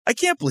I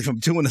can't believe I'm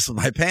doing this with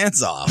my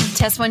pants off.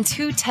 Test 1,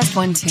 2, test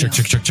 1, 2.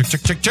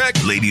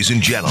 Check. Ladies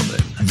and gentlemen,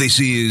 this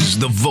is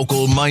The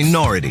Vocal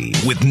Minority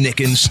with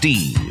Nick and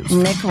Steve.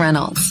 Nick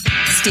Reynolds,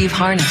 Steve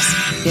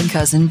Harness, and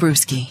Cousin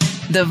Brewski.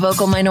 The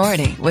Vocal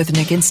Minority with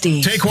Nick and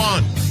Steve. Take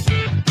one.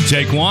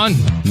 Take one,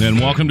 and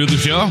welcome to the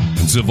show.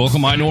 It's The Vocal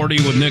Minority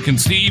with Nick and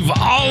Steve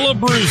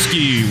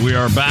Brewski. We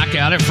are back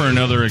at it for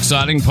another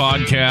exciting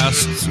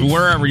podcast.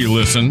 Wherever you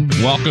listen,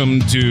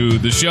 welcome to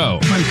the show.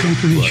 Welcome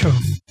to the show.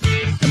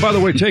 And by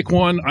the way, take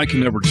one. I can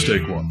never just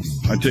take one.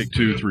 I take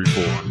 2, 3,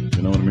 4.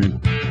 You know what I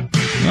mean?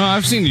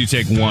 I've seen you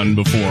take one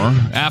before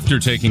after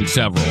taking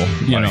several.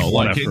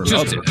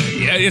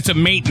 It's a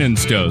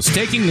maintenance dose.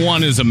 Taking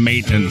one is a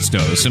maintenance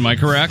dose. Am I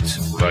correct?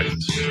 Right.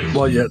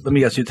 Well, yeah. Let me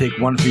guess. You take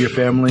 1 for your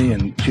family,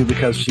 and 2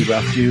 because she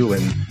left you,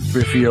 and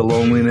 3 for your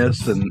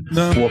loneliness, and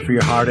 4 for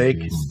your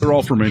heartache. They're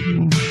all for me.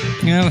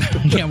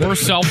 Yeah. We're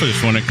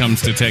selfish when it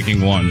comes to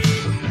taking one.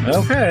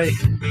 Okay.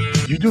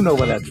 You do know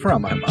where that's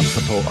from. I'm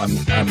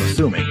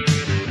assuming.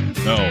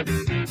 No.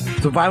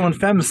 It's a Violent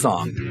Femmes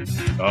song.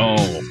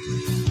 Oh.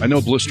 I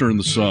know Blister in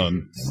the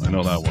Sun. I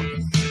know that one.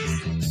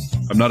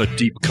 I'm not a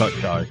deep cut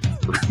guy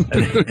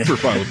for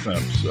Violent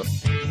Femmes. So.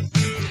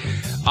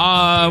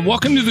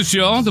 Welcome to the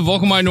show, The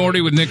Vocal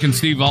Minority with Nick and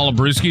Steve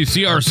Brewski.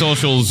 See our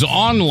socials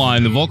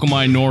online,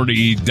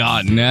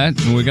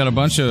 thevocalminority.net. We got a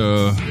bunch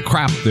of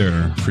crap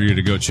there for you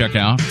to go check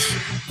out.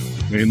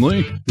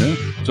 Mainly, yeah.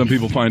 Some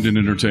people find it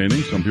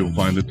entertaining. Some people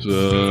find it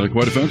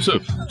quite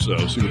offensive. So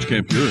see which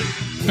camp you're in.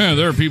 Yeah,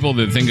 there are people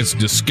that think it's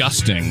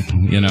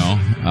disgusting, you know.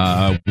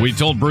 We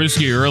told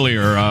Brewski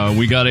earlier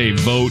we got a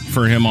vote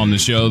for him on the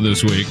show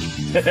this week.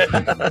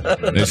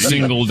 They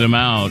singled him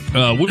out.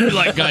 We'd be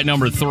like guy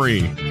number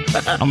 3.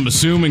 I'm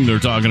assuming they're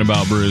talking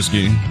about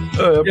Brewski.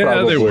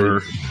 Yeah, they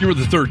were. You were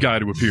the third guy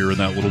to appear in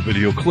that little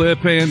video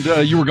clip, and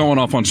you were going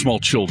off on small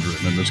children,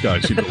 and this guy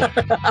seemed to like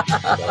it.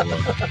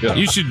 Yeah.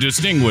 You should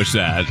distinguish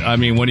that. I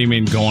mean, what do you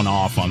mean going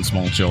off on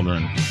small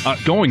children?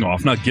 Going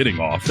off, not getting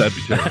off. That'd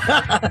be terrible.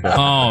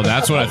 Oh,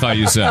 that's what I thought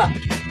you said.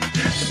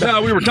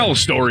 No, we were telling a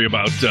story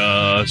about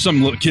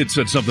some little kid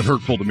said something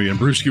hurtful to me, and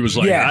Brewski was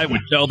like, I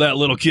would tell that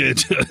little kid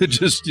to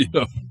just, you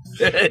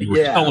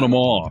were telling him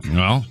off.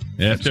 Well,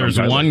 if there's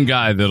one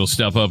guy that'll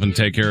step up and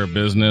take care of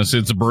business,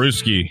 it's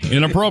Brewski.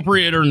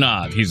 Inappropriate or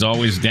not, he's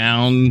always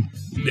down.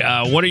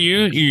 What are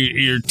you?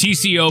 You're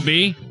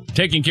TCOB?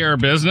 Taking care of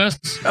business?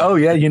 Oh,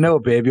 yeah, you know,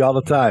 baby, all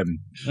the time.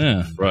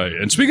 Yeah. Right.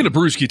 And speaking of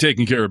Brewski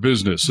taking care of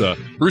business,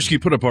 Brewski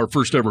put up our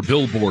first ever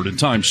billboard in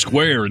Times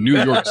Square in New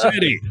York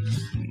City.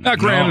 Now,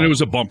 granted, it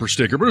was a bumper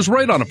sticker, but it was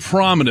right on a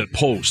prominent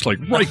post, like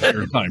right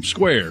there in Times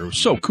Square. It was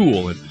so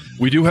cool. And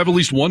we do have at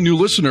least one new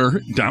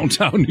listener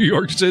downtown New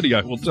York City,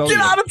 I will tell you.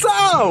 Get out of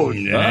town!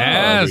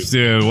 Yes,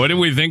 dude. What do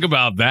we think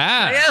about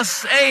that?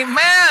 Yes,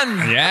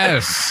 amen.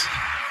 Yes.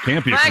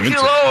 Can't be a Thank you,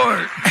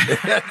 coincidence.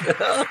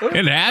 Lord.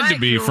 It had to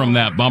be from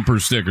that bumper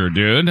sticker,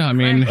 dude. I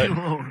mean,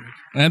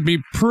 that'd be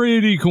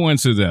pretty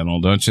coincidental,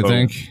 don't you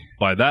think?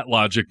 By that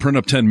logic, print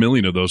up 10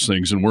 million of those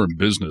things and we're in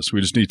business. We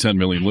just need 10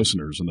 million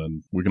listeners and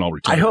then we can all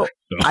retire.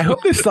 I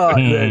hope they saw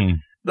it.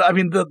 I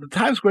mean, the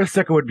Times Square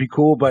sticker would be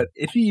cool, but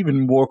it'd be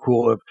even more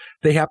cool if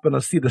they happen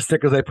to see the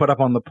stickers I put up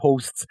on the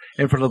posts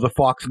in front of the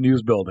Fox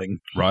News building.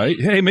 Right?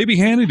 Hey, maybe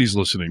Hannity's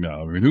listening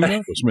now. I mean, who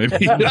knows? Maybe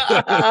he's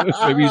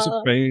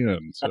a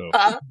fan. So.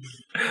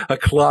 A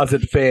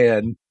closet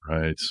fan.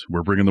 Right.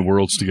 We're bringing the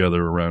worlds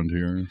together around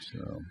here. So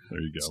there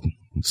you go.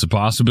 It's a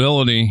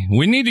possibility.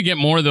 We need to get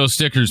more of those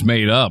stickers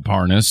made up,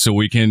 Harness, so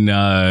we can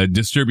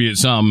distribute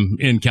some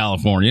in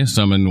California,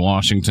 some in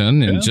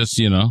Washington, and just,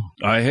 you know.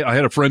 I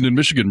had a friend in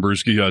Michigan,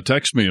 Brewski,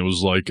 text me and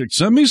was like,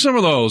 send me some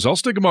of those. I'll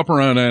stick them up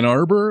around Ann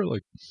Arbor.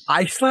 Like,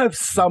 I still have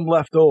some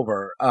left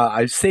over.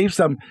 I saved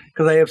some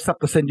because I have stuff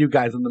to send you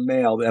guys in the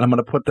mail, and I'm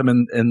going to put them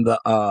in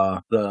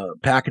the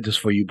packages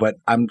for you, but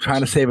I'm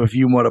trying to save a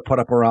few more to put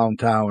up around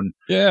town.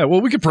 Yeah,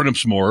 well, we could print them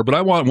some more, but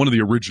I want one of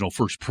the original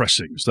first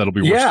pressings. That'll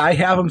be worth it. I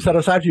have them set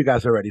aside for you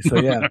guys already, so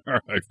yeah. All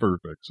right,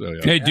 perfect. So,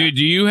 yeah. Hey, dude,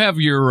 do you have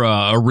your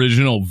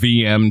original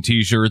VM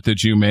t-shirt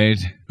that you made?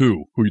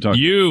 Who are you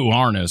talking You,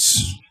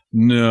 Harness.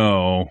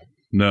 No.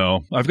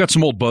 I've got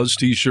some old Buzz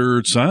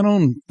t-shirts. I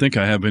don't think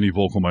I have any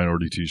Vocal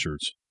Minority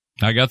t-shirts.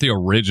 I got the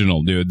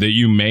original, dude, that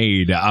you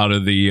made out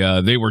of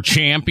the, they were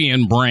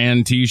Champion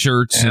brand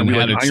t-shirts and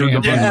had a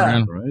Champion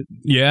brand. Right?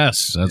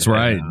 Yes, that's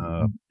right.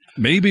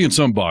 Maybe in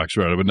some box,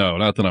 right? But no,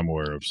 not that I'm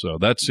aware of. So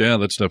that's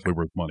definitely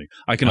worth money.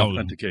 I can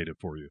authenticate it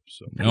for you.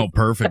 So. Oh,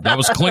 perfect. I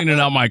was cleaning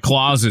out my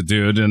closet,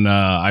 dude, and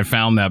I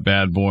found that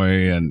bad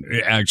boy. And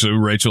actually,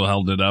 Rachel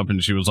held it up,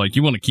 and she was like,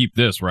 "You want to keep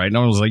this, right?" And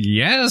I was like,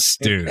 "Yes,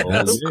 dude.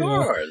 Of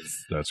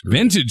course. That's great.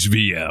 Vintage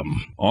VM."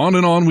 On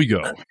and on we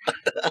go.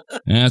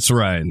 That's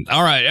right.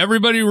 All right,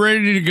 everybody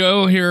ready to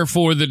go here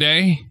for the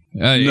day?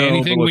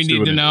 Anything we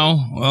need to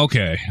know?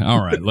 Okay. All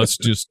right. Let's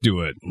just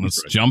do it.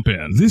 Let's jump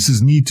in. This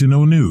is Need to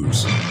Know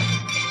News.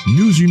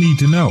 News you need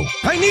to know.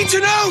 I need to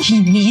know!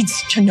 He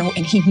needs to know,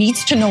 and he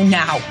needs to know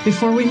now.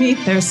 Before we meet,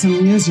 there's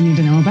some news you need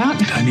to know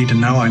about. I need to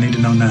know. I need to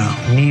know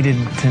now. Needed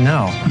to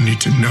know. Need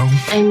to know.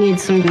 I need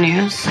some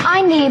news.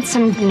 I need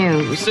some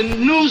news. The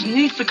news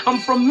needs to come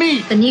from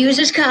me. The news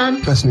has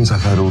come. Best news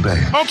I've heard all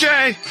day.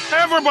 Okay,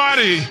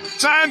 everybody,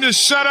 time to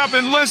shut up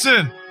and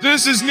listen.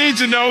 This is Need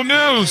to Know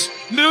News.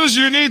 News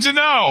you need to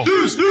know.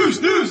 News. Yeah,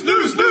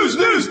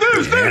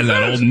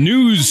 that old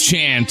news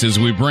chant as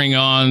we bring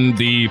on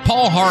the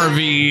Paul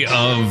Harvey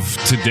of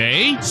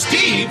today,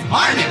 Steve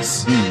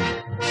Harness.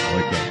 I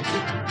like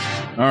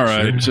that. All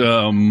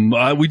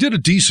right. We did a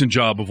decent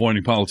job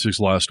avoiding politics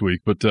last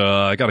week, but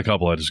I got a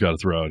couple I just got to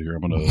throw out here.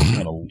 I'm going to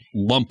kind of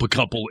lump a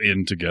couple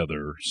in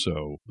together.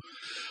 So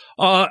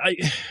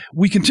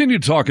we continue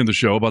to talk in the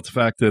show about the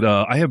fact that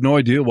I have no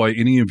idea why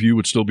any of you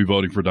would still be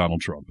voting for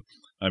Donald Trump.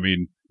 I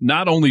mean,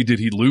 not only did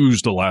he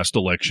lose the last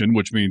election,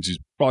 which means he's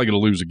probably going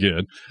to lose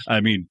again.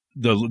 I mean,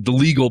 the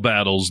legal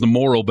battles, the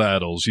moral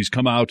battles. He's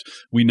come out.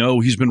 We know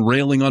he's been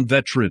railing on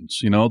veterans.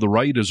 You know, the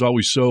right is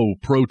always so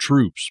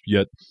pro-troops,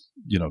 yet,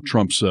 you know,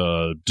 Trump's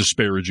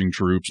disparaging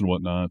troops and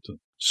whatnot.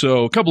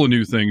 So a couple of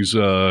new things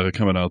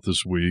coming out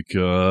this week.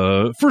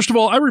 First of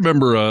all, I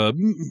remember,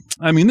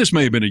 this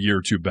may have been a year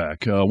or two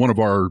back. One of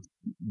our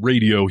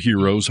radio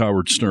heroes,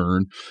 Howard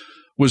Stern,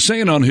 was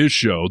saying on his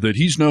show that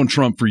he's known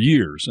Trump for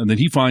years and that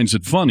he finds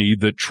it funny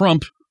that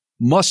Trump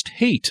must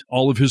hate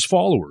all of his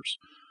followers.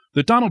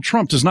 That Donald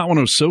Trump does not want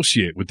to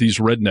associate with these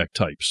redneck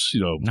types,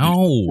 you know.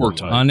 No,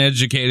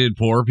 uneducated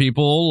poor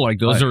people, like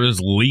those are his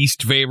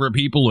least favorite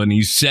people, and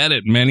he's said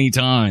it many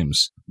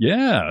times.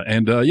 Yeah,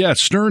 and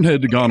Stern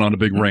had gone on a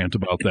big rant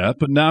about that,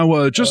 but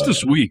now just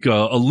this week,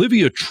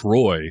 Olivia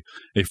Troy,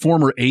 a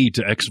former aide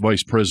to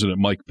ex-Vice President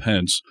Mike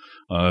Pence,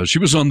 she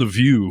was on The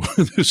View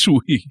this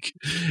week,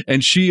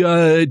 and she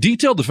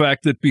detailed the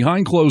fact that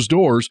behind closed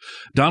doors,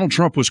 Donald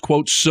Trump was,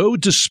 quote, so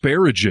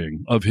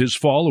disparaging of his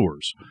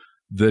followers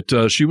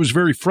that she was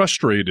very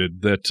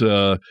frustrated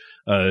that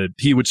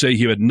he would say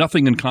he had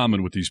nothing in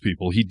common with these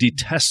people. He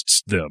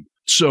detests them.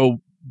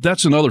 So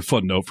that's another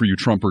fun note for you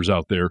Trumpers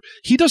out there.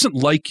 He doesn't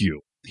like you.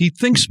 He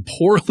thinks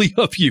poorly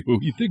of you.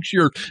 He thinks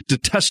you're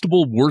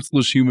detestable,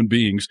 worthless human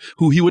beings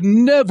who he would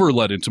never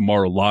let into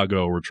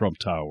Mar-a-Lago or Trump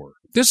Tower.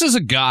 This is a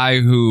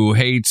guy who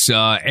hates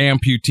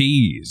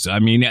amputees. I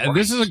mean,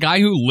 this is a guy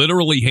who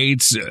literally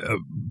hates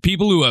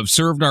people who have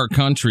served our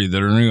country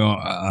that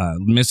are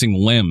missing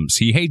limbs.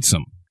 He hates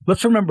them.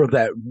 Let's remember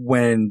that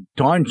when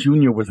Don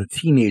Jr. was a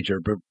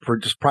teenager, but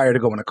just prior to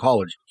going to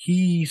college,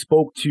 he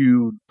spoke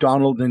to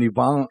Donald and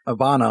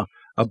Ivana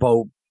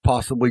about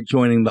possibly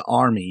joining the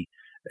army.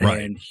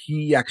 Right. And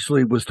he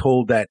actually was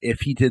told that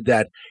if he did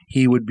that,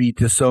 he would be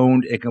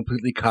disowned and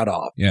completely cut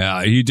off.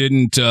 Yeah, he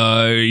didn't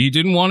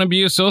want to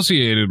be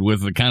associated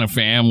with the kind of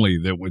family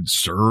that would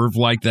serve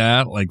like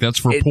that. Like, that's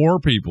for poor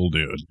people,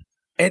 dude.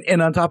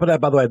 And on top of that,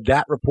 by the way,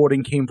 that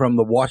reporting came from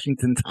the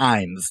Washington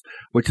Times,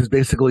 which is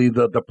basically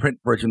the print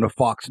version of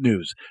Fox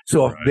News.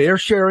 So if they're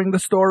sharing the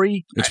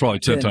story, it's probably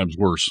 10 times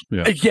worse.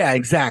 Yeah,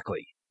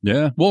 exactly.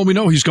 Yeah. Well, we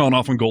know he's gone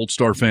off on Gold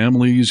Star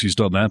families. He's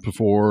done that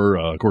before.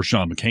 Of course,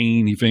 John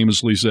McCain, he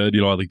famously said,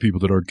 I like people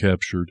that aren't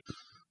captured.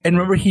 And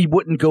remember, he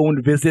wouldn't go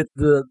and visit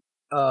the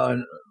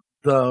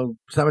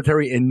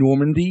cemetery in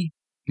Normandy.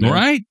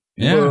 Right.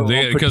 Yeah,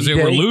 because they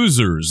were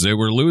losers. They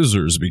were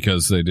losers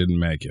because they didn't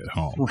make it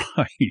home.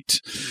 Right.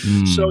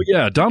 So,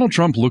 yeah, Donald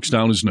Trump looks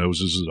down his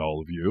noses at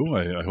all of you.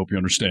 I hope you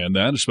understand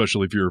that,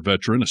 especially if you're a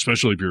veteran,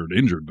 especially if you're an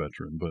injured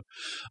veteran. But,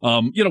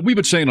 we've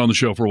been saying on the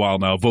show for a while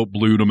now, vote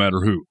blue no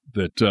matter who,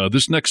 that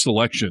this next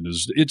election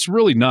it's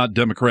really not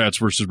Democrats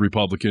versus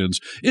Republicans.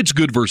 It's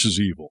good versus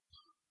evil.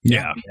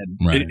 Yeah,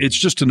 right. It's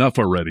just enough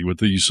already with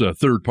these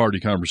third-party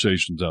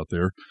conversations out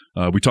there.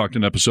 We talked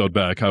an episode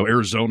back how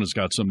Arizona's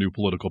got some new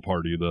political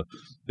party.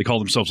 They call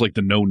themselves like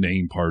the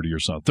no-name party or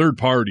something. Third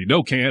party,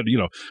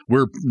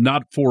 we're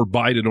not for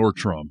Biden or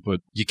Trump,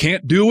 but you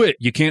can't do it.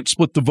 You can't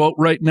split the vote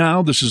right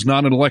now. This is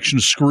not an election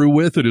to screw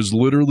with. It is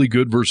literally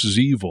good versus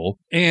evil.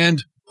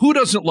 And who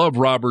doesn't love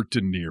Robert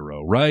De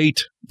Niro,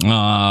 right?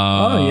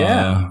 Oh,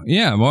 yeah.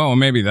 Yeah, well,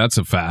 maybe that's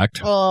a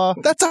fact.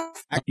 That's a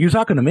fact. You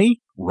talking to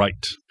me?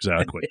 Right,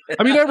 exactly.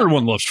 I mean,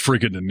 everyone loves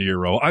friggin' De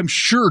Niro. I'm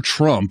sure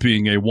Trump,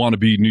 being a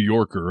wannabe New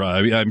Yorker,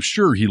 I'm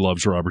sure he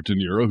loves Robert De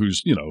Niro,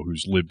 who's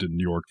lived in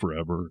New York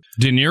forever.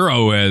 De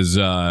Niro has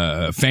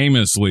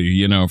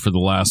famously, for the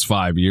last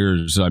 5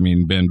 years,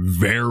 been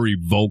very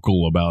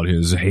vocal about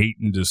his hate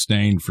and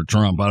disdain for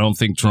Trump. I don't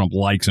think Trump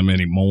likes him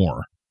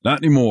anymore.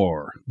 Not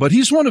anymore. But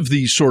he's one of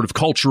these sort of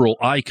cultural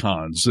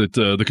icons that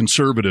the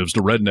conservatives,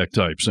 the redneck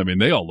types,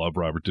 they all love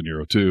Robert De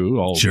Niro,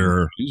 too.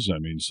 Sure.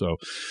 So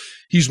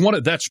he's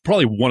that's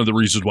probably one of the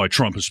reasons why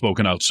Trump has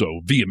spoken out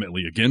so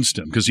vehemently against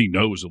him, because he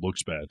knows it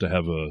looks bad to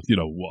have a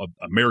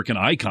American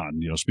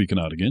icon, speaking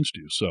out against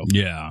you. So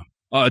yeah.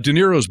 De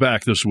Niro's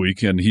back this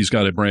week, and he's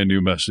got a brand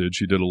new message.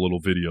 He did a little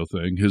video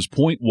thing. His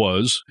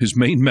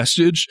main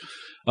message,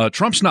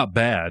 Trump's not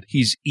bad.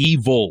 He's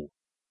evil.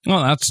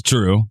 Well, that's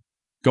true.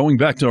 Going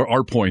back to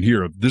our point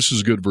here of this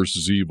is good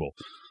versus evil.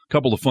 A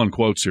couple of fun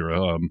quotes here.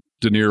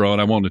 Dinero,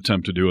 and I won't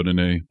attempt to do it in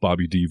a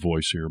Bobby D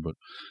voice here, but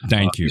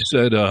thank you. He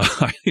said,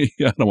 I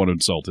don't want to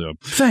insult him.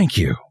 Thank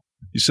you.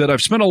 He said,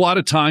 I've spent a lot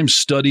of time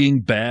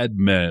studying bad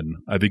men.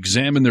 I've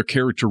examined their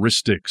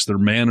characteristics, their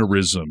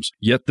mannerisms.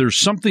 Yet there's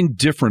something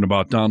different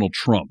about Donald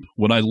Trump.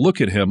 When I look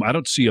at him, I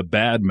don't see a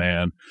bad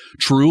man.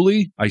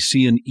 Truly, I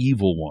see an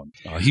evil one.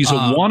 He's a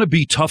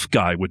wannabe tough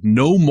guy with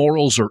no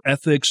morals or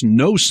ethics,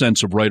 no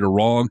sense of right or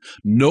wrong,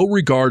 no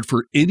regard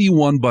for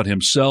anyone but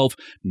himself,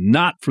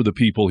 not for the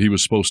people he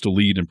was supposed to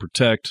lead and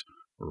protect.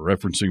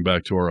 Referencing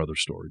back to our other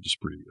story just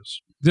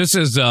previous. This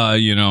is,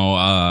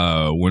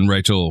 when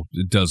Rachel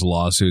does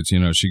lawsuits,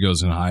 she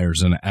goes and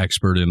hires an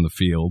expert in the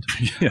field.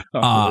 Yeah,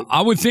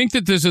 I would think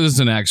that this is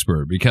an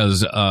expert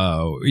because,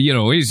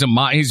 he's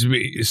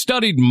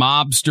studied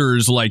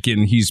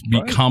mobsters he's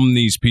become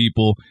these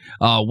people.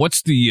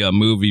 What's the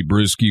movie,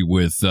 Brewski,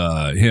 with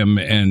him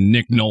and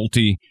Nick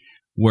Nolte,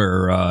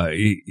 where,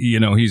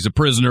 he's a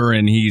prisoner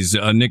and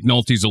Nick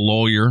Nolte's a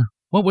lawyer?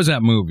 What was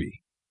that movie?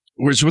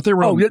 Where's what they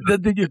were? Oh,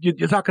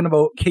 you're talking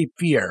about Cape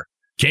Fear.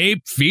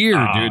 Cape Fear,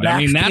 dude. I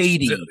mean,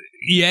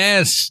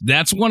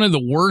 that's one of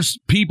the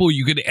worst people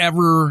you could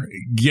ever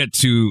get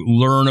to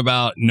learn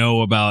about,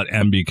 know about,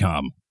 and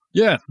become.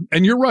 Yeah,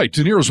 and you're right.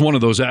 De Niro's one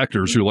of those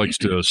actors who likes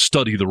to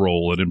study the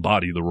role and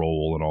embody the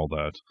role and all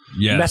that.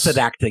 Yes. Method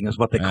acting is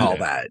what they call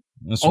that.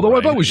 Although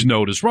I've always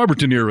noticed Robert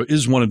De Niro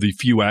is one of the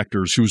few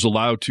actors who's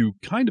allowed to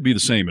kind of be the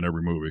same in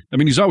every movie. I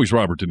mean, he's always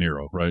Robert De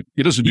Niro, right?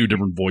 He doesn't do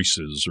different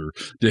voices or,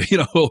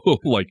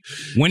 like...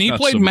 When he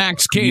played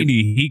Max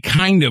Cady, he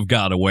kind of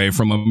got away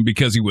from him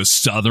because he was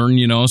Southern,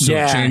 so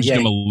it changed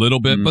him a little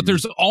bit. But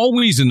there's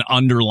always an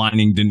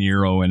underlining De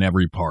Niro in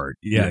every part.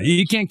 Yeah,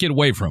 you can't get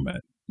away from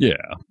it. Yeah,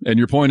 and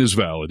your point is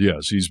valid.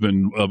 Yes, he's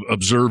been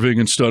observing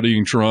and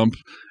studying Trump,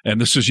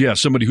 and this is,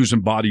 somebody who's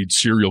embodied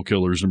serial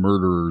killers and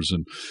murderers,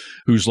 and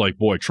who's like,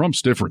 boy,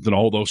 Trump's different than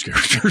all those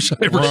characters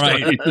I ever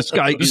studied.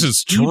 This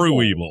is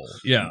true evil.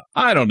 Yeah.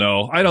 I don't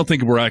know. I don't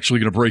think we're actually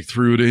going to break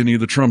through to any of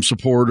the Trump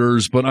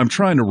supporters, but I'm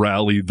trying to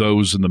rally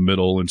those in the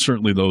middle, and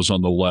certainly those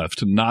on the left,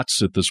 to not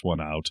sit this one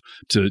out,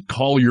 to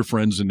call your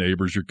friends and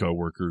neighbors, your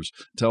coworkers,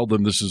 tell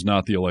them this is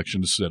not the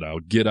election to sit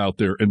out. Get out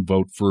there and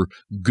vote for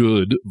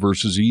good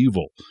versus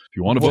evil. If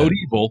you want to vote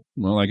evil,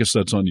 well, I guess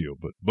that's on you.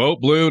 But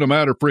vote blue no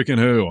matter freaking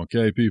who,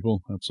 okay,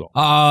 people? That's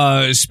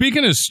all.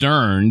 Speaking of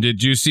Stern,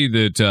 did you see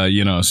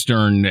that,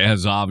 Stern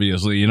has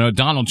obviously,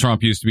 Donald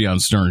Trump used to be on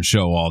Stern's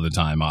show all the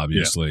time,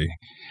 obviously. Yeah.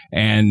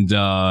 And,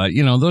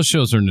 those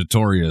shows are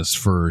notorious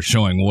for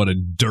showing what a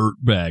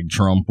dirtbag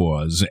Trump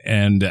was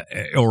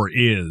or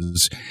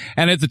is.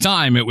 And at the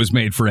time, it was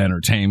made for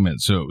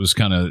entertainment. So it was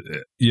kind of,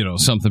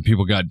 something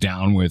people got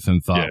down with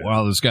and thought,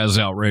 wow, this guy's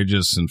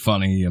outrageous and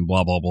funny and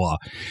blah, blah, blah.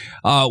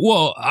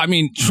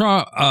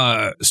 Trump,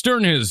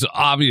 Stern has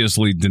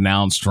obviously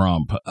denounced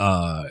Trump,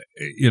 over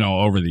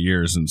the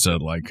years and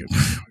said,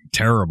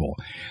 terrible.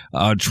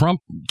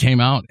 Trump came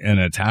out and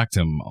attacked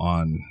him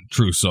on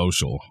True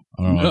Social.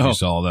 I don't know if you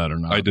saw that or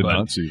not. I did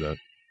not see that.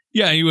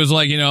 Yeah, he was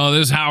like,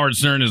 this Howard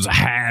Stern is a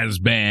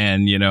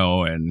has-been,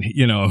 and,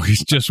 he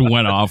just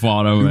went off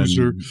on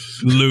him.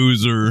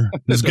 Loser.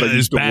 This guy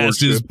is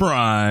past his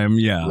prime.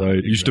 Yeah. Right.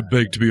 Exactly. Used to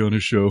beg to be on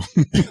his show.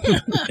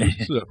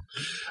 So,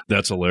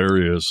 that's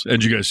hilarious.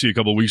 And you guys see a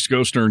couple of weeks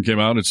ago, Stern came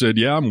out and said,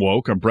 yeah, I'm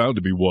woke. I'm proud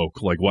to be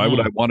woke. Like, why would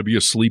I want to be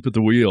asleep at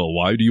the wheel?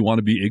 Why do you want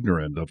to be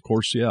ignorant? Of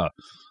course, yeah.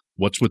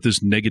 What's with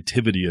this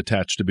negativity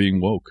attached to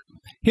being woke?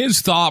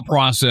 His thought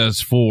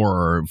process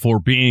for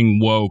being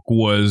woke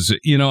was,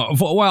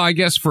 I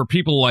guess for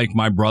people like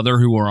my brother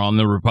who are on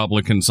the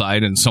Republican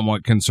side and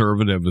somewhat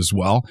conservative as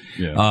well,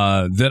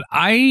 that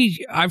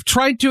I've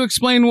tried to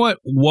explain what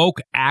woke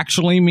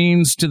actually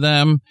means to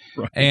them,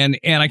 right. and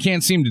I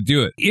can't seem to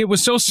do it. It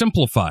was so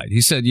simplified.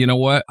 He said, you know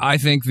what? I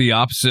think the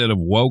opposite of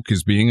woke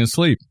is being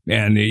asleep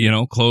and,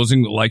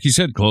 closing, like you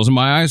said, closing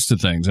my eyes to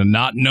things and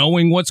not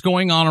knowing what's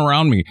going on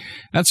around me.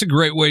 That's a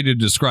great way to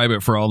describe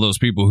it for all those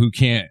people who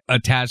can't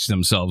attach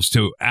themselves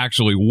to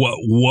actually what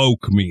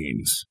woke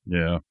means.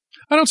 Yeah.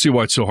 I don't see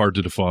why it's so hard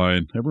to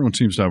define. Everyone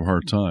seems to have a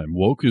hard time.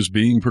 Woke is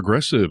being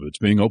progressive. It's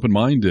being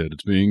open-minded.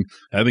 It's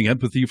having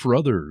empathy for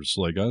others.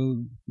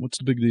 What's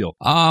the big deal?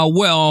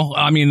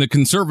 The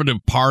Conservative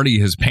Party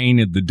has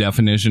painted the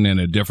definition in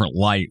a different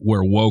light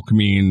where woke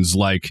means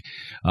I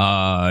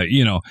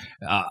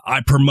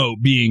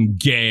promote being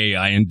gay.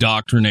 I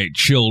indoctrinate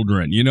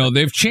children.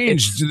 They've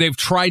changed. They've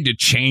tried to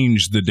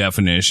change the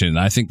definition.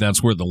 I think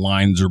that's where the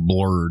lines are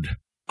blurred.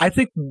 I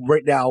think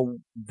right now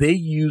they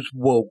use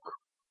woke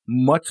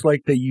much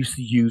like they used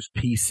to use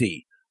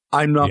PC.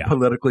 I'm not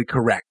politically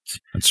correct.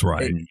 That's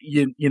right. And,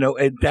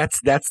 and that's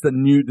the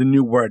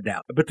new word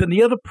now. But then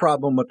the other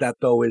problem with that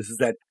though is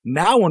that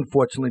now,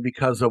 unfortunately,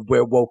 because of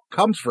where woke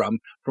comes from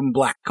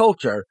Black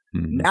culture,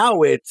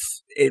 now it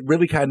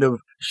really kind of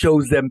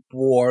shows them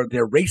for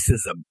their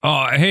racism.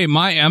 Hey,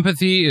 my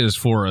empathy is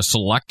for a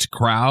select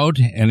crowd,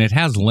 and it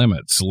has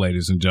limits,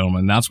 ladies and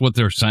gentlemen. That's what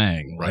they're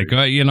saying. Right.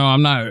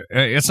 I'm not.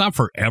 It's not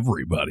for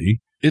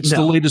everybody. It's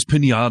the latest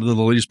pinata, the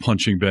latest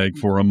punching bag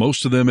for them.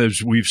 Most of them,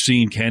 as we've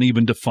seen, can't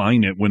even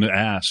define it when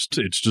asked.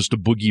 It's just a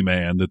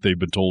boogeyman that they've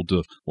been told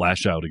to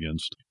lash out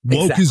against.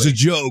 Woke is a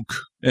joke.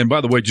 And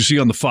by the way, did you see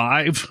on the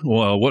 5?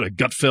 Well, what a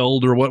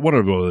Gutfeld or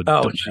whatever the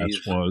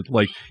dumbass was.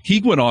 Like,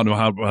 he went on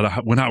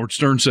to when Howard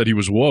Stern said he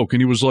was woke,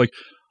 and he was like,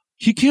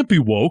 he can't be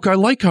woke. I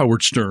like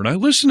Howard Stern. I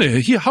listen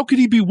to him. How could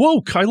he be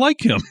woke? I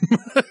like him.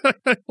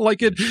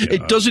 Like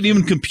it doesn't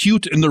even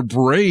compute in their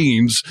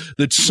brains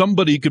that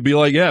somebody could be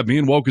like, yeah,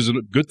 being woke is a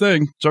good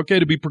thing. It's okay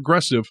to be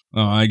progressive.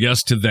 I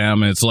guess to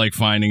them, it's like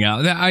finding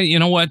out. You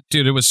know what,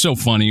 dude? It was so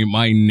funny.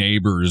 My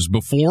neighbors,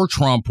 before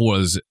Trump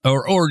was,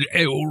 or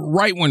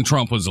right when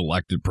Trump was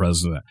elected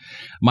president,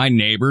 my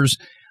neighbors,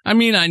 I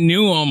mean, I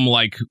knew them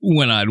like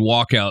when I'd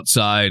walk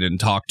outside and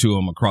talk to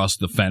them across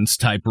the fence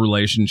type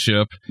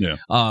relationship. Yeah.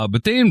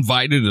 But they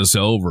invited us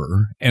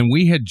over, and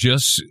we had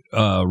just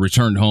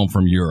returned home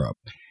from Europe.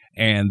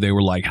 And they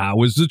were like, how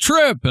was the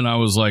trip? And I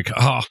was like,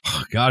 oh,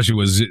 gosh,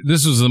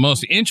 this was the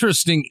most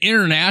interesting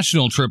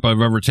international trip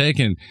I've ever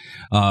taken.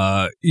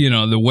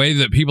 The way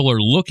that people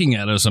are looking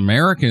at us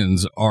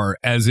Americans are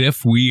as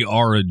if we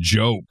are a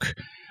joke.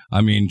 I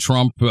mean,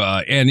 Trump,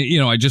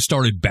 I just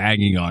started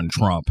bagging on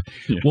Trump.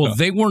 Yeah. Well,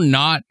 they were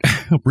not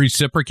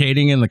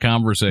reciprocating in the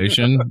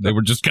conversation. They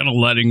were just kind of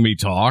letting me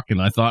talk.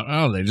 And I thought,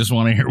 oh, they just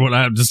want to hear what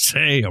I have to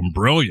say. I'm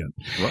brilliant.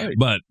 Right.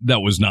 But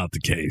that was not the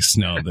case.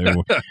 No,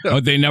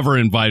 they never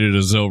invited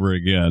us over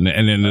again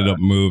and ended up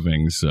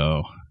moving.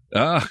 So.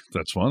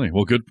 That's funny.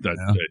 Well, good.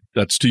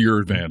 That's to your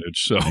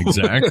advantage. So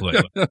exactly.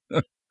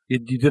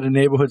 You did a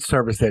neighborhood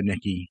service there,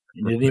 Nikki.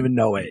 You didn't even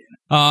know it.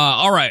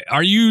 All right.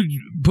 Are you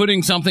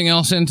putting something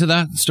else into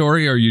that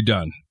story, or are you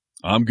done?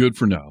 I'm good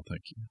for now.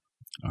 Thank you.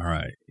 All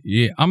right.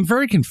 Yeah, I'm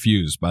very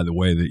confused by the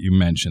way that you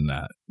mentioned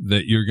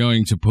that you're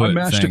going to put. I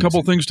mashed a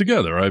couple things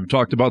together. I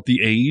talked about the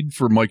aid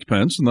for Mike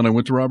Pence, and then I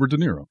went to Robert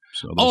Dinero.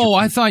 So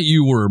I thought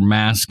you were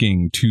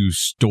masking two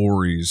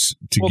stories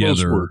together. Well,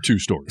 those were two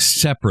stories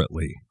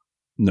separately.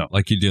 No.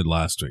 Like you did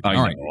last week. I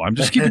know. Right. I'm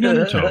just keeping you on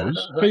your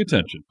toes. Pay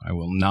attention. I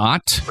will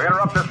not. We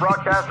interrupt this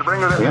broadcast to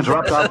bring you this. We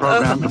interrupt our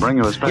program to bring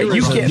you a special.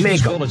 You can't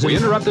make them. We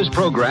interrupt this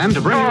program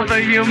to bring you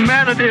the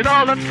humanity,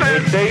 all the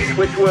things. A date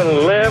which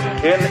will live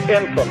in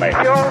infamy.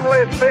 The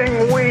only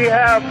thing we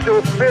have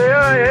to fear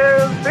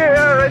is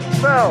fear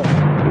itself.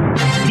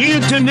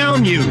 Need to know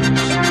news.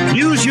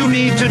 News you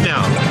need to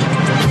know.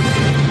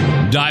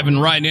 Diving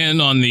right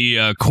in on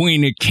the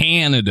Queen of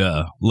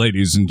Canada,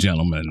 ladies and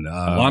gentlemen.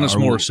 Alanis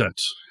Morissette.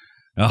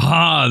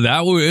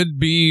 That would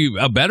be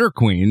a better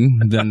queen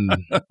than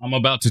I'm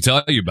about to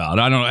tell you about.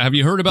 I don't know. Have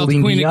you heard about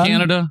the Queen of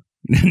Canada?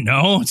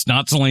 No, it's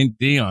not Celine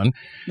Dion.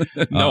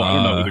 No, I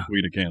don't know who the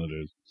Queen of Canada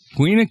is.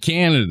 Queen of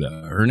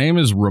Canada. Her name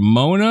is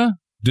Ramona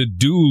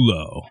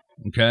Didulo.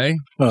 Okay?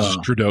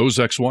 Trudeau's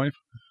ex-wife?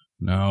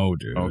 No,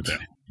 dude. Okay.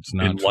 It's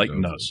not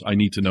Enlighten us. I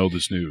need to know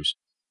this news.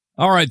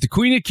 All right. The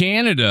Queen of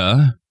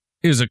Canada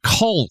is a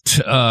cult,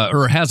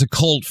 or has a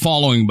cult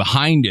following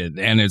behind it,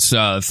 and it's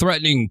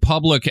threatening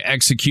public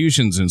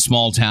executions in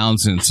small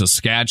towns in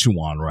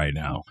Saskatchewan right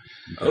now.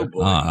 Oh,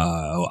 boy.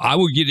 I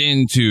will get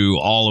into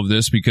all of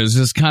this because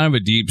it's kind of a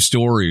deep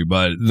story,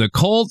 but the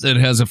cult that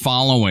has a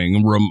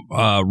following,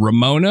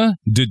 Ramona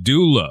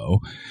Didulo,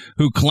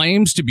 who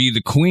claims to be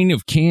the Queen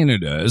of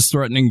Canada, is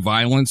threatening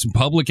violence and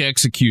public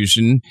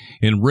execution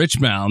in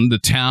Richmond, the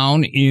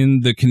town in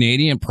the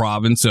Canadian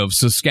province of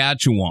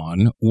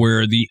Saskatchewan,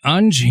 where the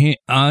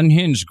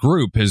unhinged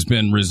group has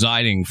been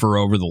residing for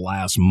over the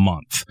last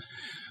month.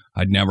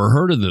 I'd never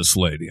heard of this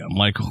lady. I'm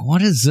like,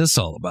 what is this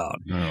all about?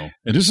 No.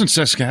 And isn't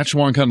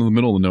Saskatchewan kind of in the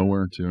middle of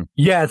nowhere too?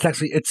 Yeah, it's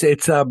actually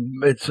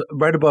it's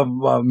right above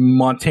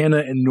Montana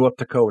and North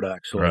Dakota,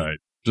 actually. Right,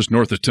 just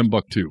north of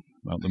Timbuktu,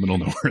 out in the middle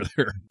of nowhere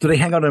there. Do they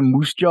hang out in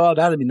Moose Jaw?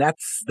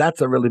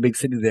 That's a really big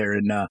city there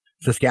in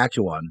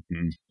Saskatchewan.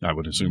 I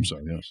would assume so,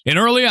 yes. In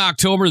early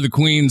October, the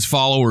Queen's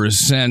followers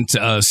sent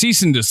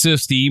cease and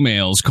desist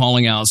emails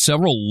calling out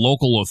several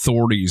local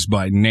authorities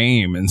by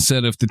name and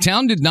said if the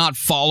town did not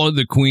follow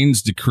the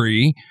Queen's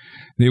decree,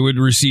 they would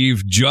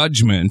receive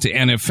judgment,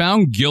 and if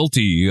found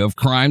guilty of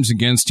crimes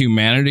against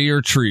humanity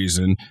or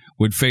treason,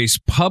 would face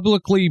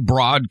publicly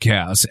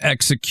broadcast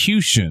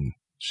execution.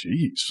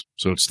 Jeez.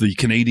 So it's the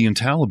Canadian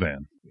Taliban.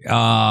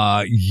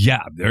 Yeah,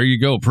 there you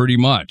go. Pretty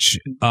much.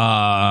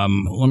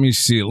 Let me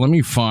see. Let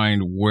me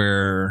find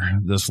where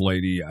this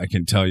lady, I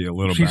can tell you a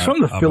little bit. She's from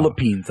the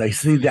Philippines. I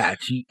see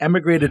that. She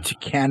emigrated to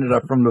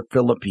Canada from the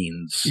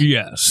Philippines.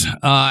 Yes.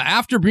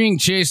 After being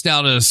chased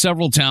out of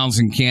several towns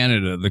in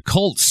Canada, the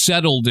cult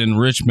settled in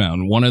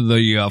Richmond. One of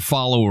the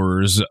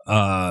followers,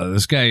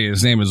 this guy,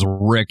 his name is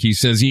Rick. He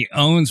says he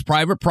owns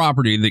private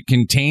property that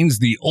contains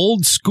the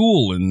old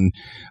school in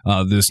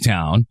this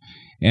town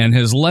and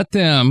has let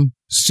them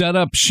set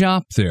up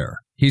shop there.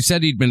 He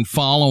said he'd been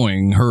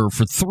following her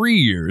for 3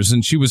 years,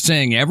 and she was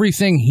saying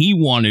everything he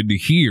wanted to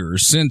hear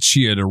since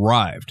she had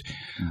arrived.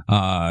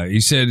 He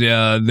said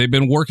they've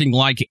been working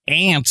like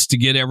ants to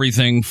get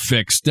everything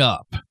fixed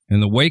up.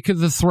 In the wake of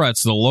the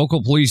threats, the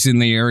local police in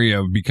the area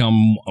have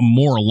become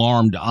more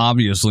alarmed,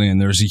 obviously, and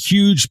there's a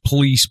huge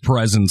police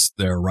presence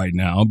there right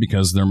now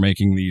because they're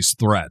making these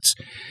threats.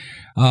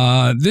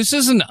 This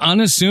isn't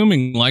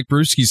unassuming, like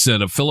Brewski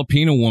said, a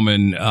Filipino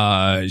woman.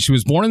 She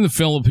was born in the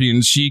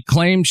Philippines. She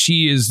claims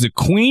she is the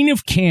Queen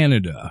of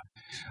Canada.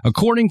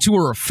 According to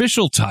her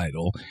official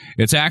title,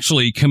 it's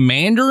actually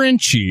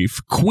Commander-in-Chief,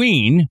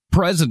 Queen,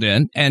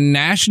 President, and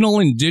National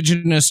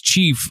Indigenous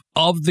Chief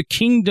of the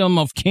Kingdom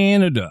of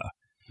Canada.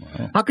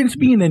 How can she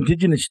be an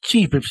indigenous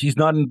chief if she's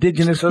not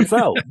indigenous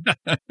herself?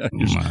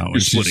 You're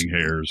splitting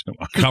hairs. Come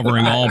on.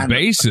 Covering all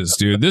bases,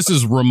 dude. This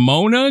is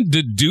Ramona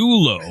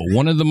Didulo,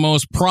 one of the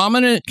most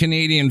prominent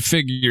Canadian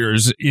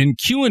figures in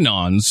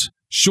QAnon's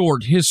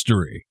short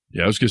history.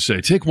 Yeah, I was going to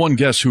say, take one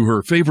guess who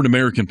her favorite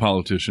American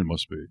politician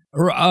must be.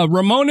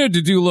 Ramona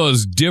Didulo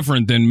is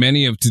different than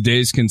many of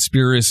today's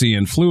conspiracy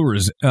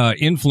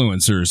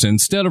influencers.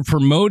 Instead of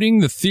promoting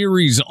the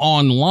theories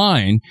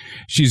online,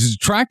 she's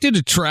attracted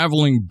a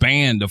traveling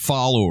band of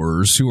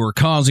followers who are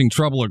causing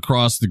trouble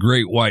across the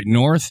Great White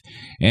North.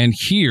 And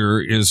here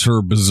is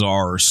her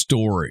bizarre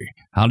story.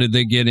 How did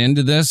they get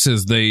into this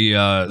as they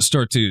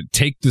start to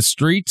take the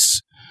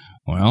streets?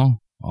 Well,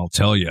 I'll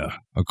tell you.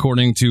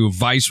 According to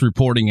Vice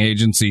reporting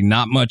agency,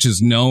 not much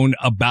is known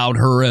about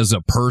her as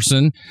a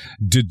person.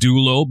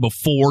 Didulo,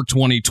 before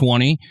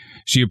 2020,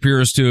 she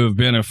appears to have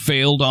been a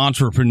failed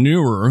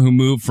entrepreneur who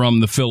moved from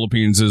the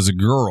Philippines as a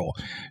girl.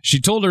 She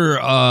told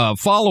her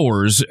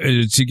followers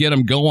to get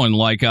them going,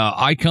 like,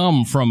 I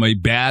come from a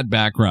bad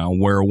background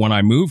where when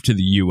I moved to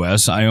the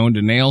U.S., I owned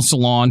a nail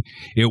salon.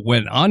 It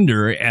went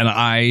under, and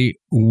I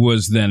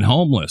was then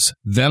homeless.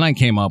 Then I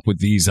came up with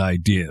these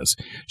ideas.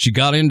 She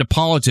got into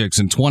politics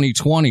in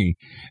 2020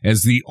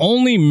 as the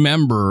only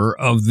member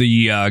of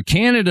the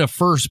Canada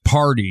First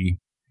Party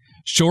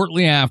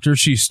shortly after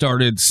she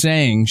started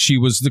saying she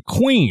was the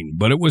queen.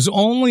 But it was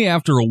only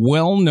after a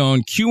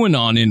well-known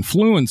QAnon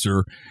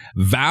influencer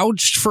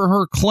vouched for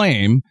her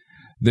claim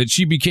that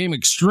she became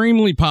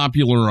extremely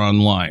popular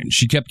online.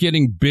 She kept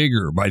getting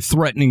bigger by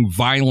threatening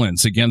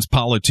violence against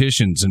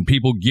politicians and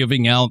people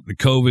giving out the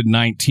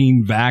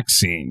COVID-19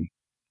 vaccine.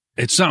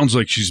 It sounds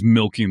like she's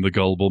milking the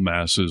gullible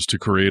masses to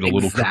create a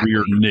little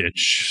career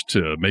niche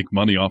to make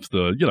money off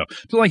the,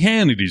 like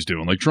Hannity's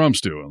doing, like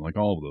Trump's doing, like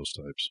all of those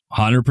types.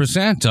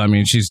 100%. I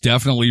mean, she's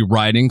definitely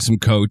riding some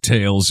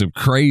coattails of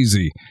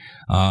crazy.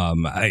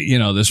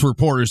 This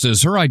reporter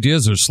says her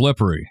ideas are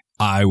slippery.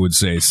 I would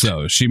say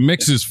so. She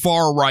mixes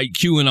far-right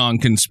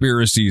QAnon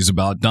conspiracies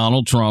about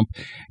Donald Trump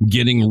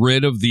getting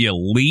rid of the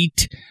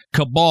elite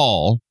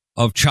cabal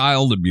of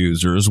child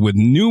abusers with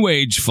New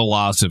Age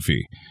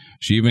philosophy.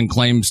 She even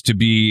claims to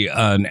be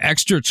an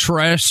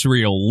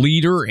extraterrestrial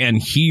leader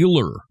and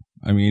healer.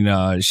 I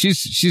mean,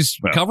 she's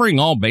covering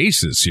all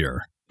bases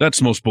here. That's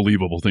the most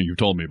believable thing you've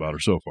told me about her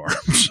so far.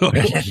 So.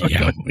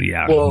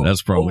 Yeah, well,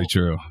 that's probably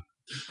true.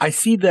 I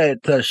see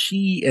that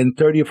she and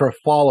 30 of her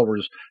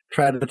followers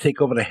tried to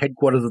take over the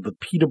headquarters of the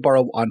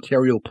Peterborough,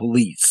 Ontario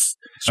Police.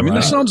 I mean,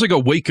 this sounds like a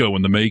Waco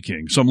in the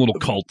making. Some little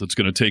cult that's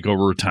going to take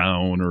over a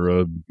town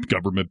or a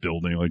government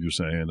building, like you're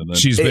saying. And then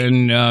she's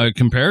been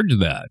compared to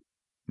that.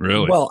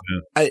 Really? Well,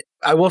 yeah.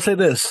 I will say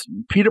this: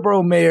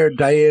 Peterborough Mayor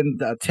Diane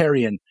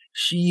Tarian,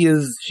 she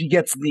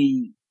gets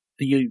the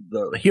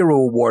hero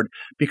award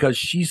because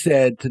she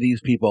said to these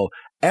people,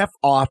 "F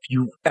off,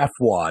 you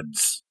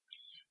F-wads."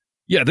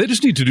 Yeah, they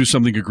just need to do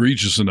something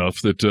egregious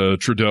enough that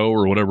Trudeau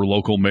or whatever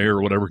local mayor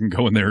or whatever can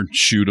go in there and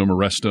shoot them,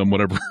 arrest them,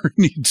 whatever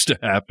needs to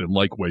happen,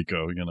 like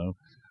Waco,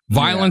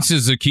 Violence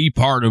is a key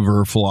part of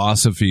her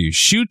philosophy.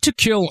 Shoot to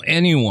kill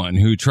anyone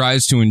who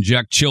tries to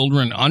inject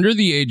children under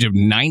the age of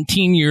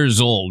 19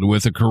 years old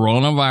with a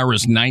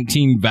coronavirus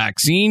 19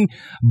 vaccine,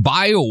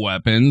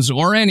 bioweapons,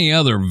 or any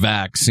other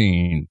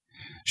vaccine.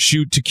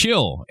 Shoot to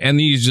kill. And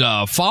these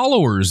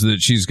followers that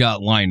she's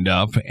got lined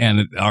up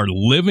and are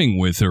living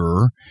with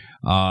her,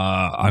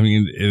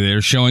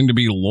 they're showing to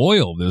be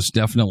loyal. This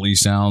definitely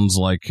sounds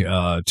like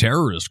a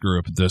terrorist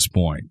group at this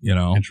point,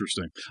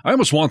 Interesting. I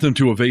almost want them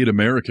to evade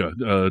America,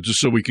 just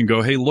so we can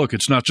go, hey, look,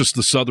 it's not just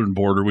the southern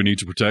border we need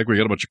to protect. We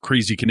got a bunch of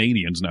crazy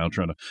Canadians now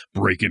trying to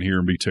break in here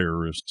and be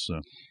terrorists.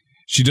 So.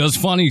 She does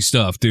funny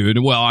stuff, dude.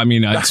 Well, I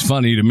mean, it's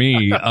funny to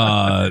me.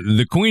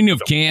 The Queen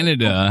of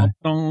Canada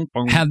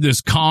had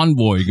this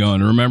convoy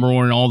going. Remember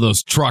when all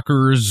those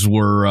truckers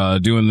were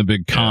doing the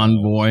big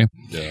convoy?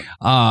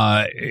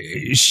 Yeah.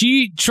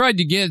 She tried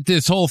to get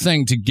this whole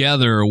thing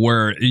together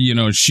where,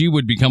 she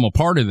would become a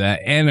part of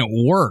that, and it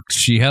worked.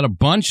 She had a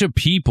bunch of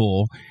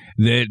people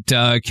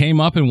that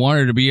came up and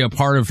wanted to be a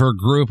part of her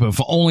group, if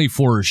only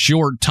for a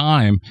short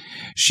time.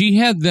 She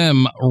had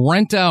them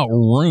rent out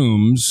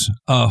rooms,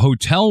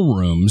 hotel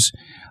rooms,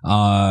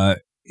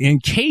 in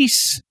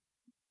case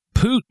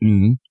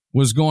Putin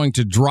was going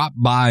to drop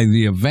by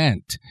the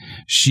event.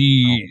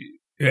 She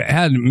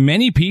had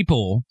many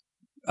people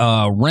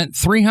rent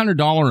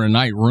 $300 a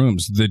night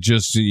rooms that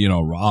just,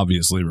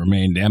 obviously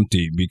remained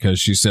empty because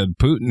she said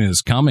Putin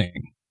is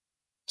coming.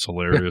 It's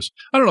hilarious.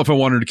 I don't know if I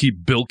want her to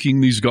keep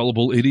bilking these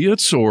gullible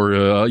idiots or,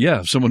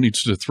 if someone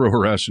needs to throw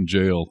her ass in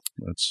jail.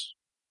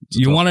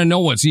 You want to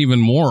know what's even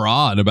more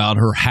odd about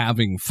her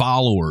having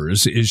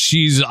followers is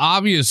she's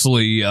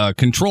obviously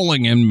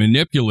controlling and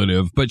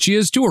manipulative, but she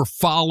is to her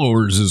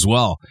followers as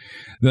well.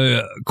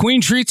 The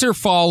Queen treats her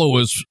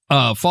followers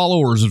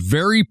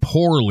very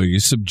poorly,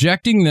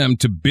 subjecting them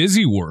to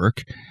busy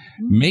work,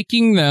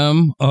 making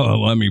them.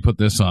 Oh, let me put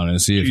this on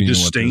and see if you know what this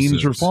is. She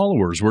disdains her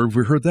followers.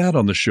 We've heard that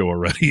on the show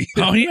already.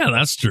 Oh yeah,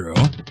 that's true.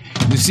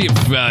 Let me see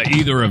if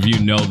either of you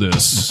know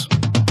this.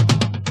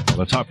 Well,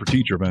 that's hot for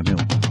teacher, Van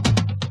Halen.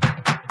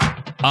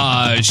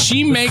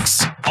 She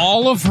makes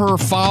all of her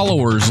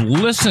followers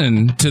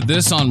listen to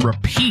this on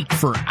repeat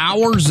for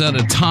hours at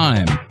a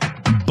time.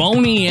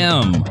 Boney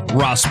M.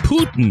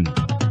 Rasputin.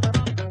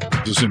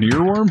 Is this an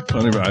earworm?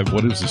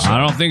 What is this song? I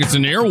don't think it's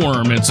an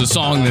earworm. It's a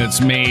song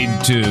that's made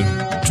to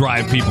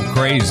drive people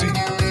crazy.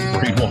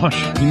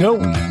 Brainwash.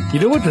 You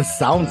know what this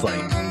sounds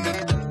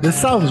like? This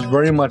sounds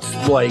very much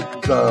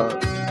like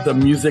the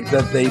music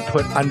that they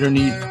put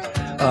underneath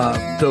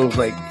those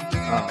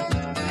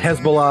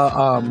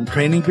Hezbollah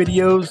training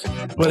videos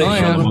where they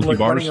show them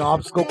running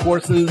obstacle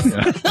courses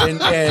and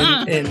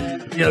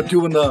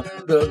doing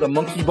the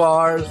monkey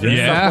bars and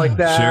stuff like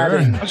that. Sure.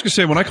 And, I was gonna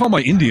say, when I call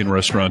my Indian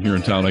restaurant here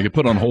in town, I get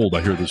put on hold.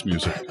 I hear this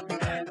music.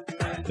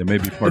 It may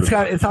be part of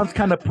it. It sounds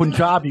kind of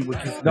Punjabi, which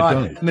is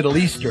not Middle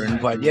Eastern,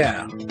 but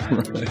yeah.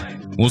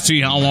 We'll see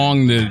how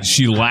long that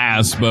she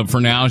lasts, but for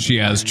now she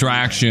has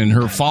traction.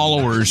 Her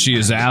followers, she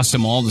has asked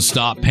them all to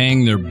stop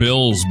paying their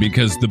bills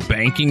because the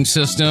banking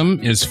system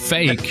is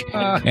fake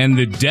and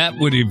the debt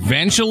would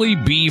eventually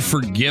be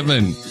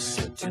forgiven.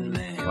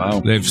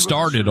 Wow. They've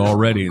started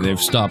already. They've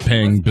stopped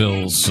paying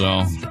bills.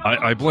 So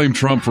I blame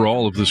Trump for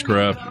all of this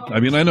crap. I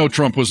mean, I know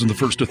Trump wasn't the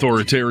first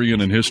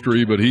authoritarian in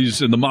history, but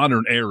he's in the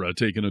modern era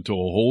taken it to a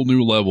whole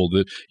new level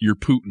that your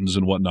Putins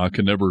and whatnot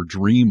can never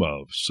dream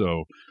of.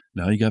 So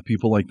now you got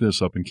people like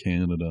this up in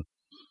Canada.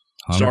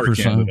 100%. Sorry,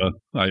 Canada.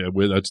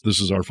 This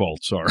is our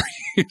fault. Sorry.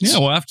 Yeah,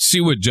 we'll have to see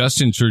what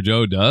Justin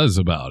Trudeau does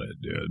about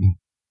it, dude.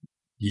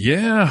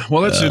 Yeah,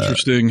 well, that's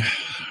interesting.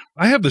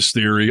 I have this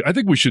theory. I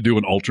think we should do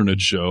an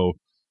alternate show.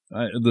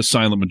 The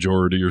silent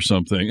majority or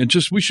something, and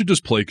we should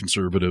just play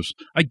conservatives.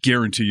 I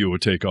guarantee you it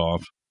would take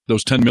off.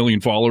 Those 10 million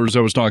followers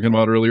I was talking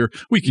about earlier,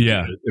 we could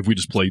get it if we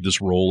just played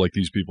this role like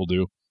these people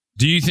do.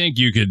 Do you think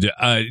you could?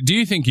 Do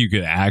you think you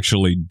could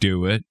actually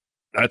do it?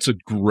 That's a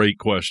great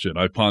question.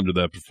 I pondered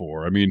that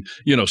before. I mean,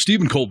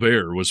 Stephen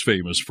Colbert was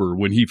famous for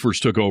when he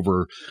first took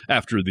over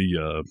after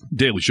the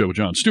Daily Show with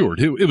Jon Stewart.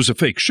 It was a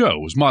fake show.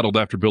 It was modeled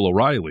after Bill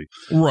O'Reilly.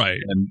 Right.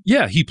 And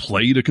yeah, he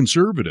played a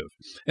conservative.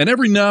 And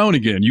every now and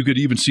again, you could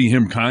even see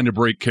him kind of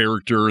break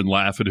character and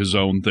laugh at his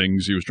own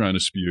things he was trying to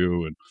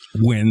spew. And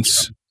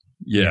wince.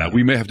 Yeah,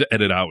 we may have to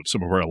edit out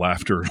some of our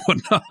laughter and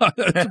whatnot.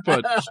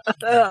 But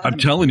I'm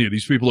telling you,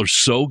 these people are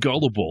so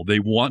gullible. They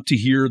want to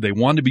hear, they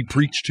want to be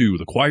preached to.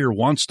 The choir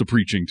wants the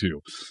preaching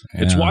to.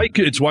 Yeah.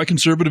 It's why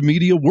conservative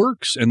media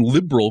works and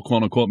liberal,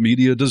 quote unquote,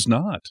 media does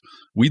not.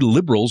 We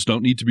liberals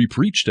don't need to be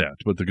preached at,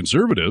 but the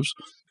conservatives,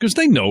 because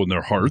they know in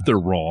their heart they're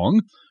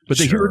wrong, but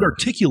they hear it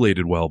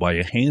articulated well by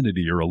a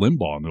Hannity or a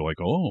Limbaugh, and they're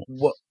like, oh,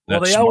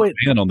 that smart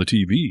man on the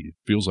TV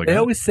feels like they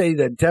always say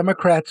that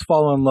Democrats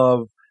fall in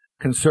love,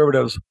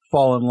 conservatives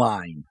fall in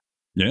line.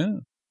 Yeah.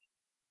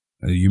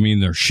 You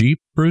mean they're sheep,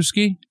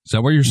 Brewski? Is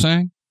that what you're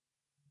saying?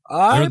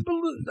 I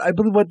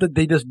believe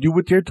they just do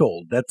what they're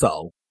told. That's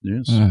all.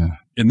 Yes.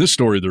 In this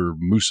story, they're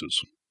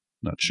mooses,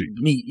 not sheep.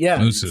 Meat, yeah.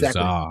 Mooses,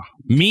 exactly.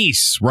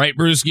 Meese, right,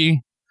 Brewski?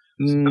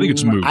 I think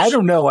it's moose. I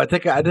don't know. I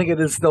think it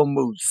is still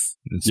moose.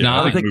 It's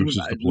not. I think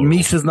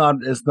meese is not.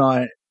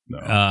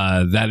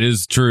 No. That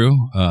is true.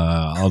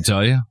 I'll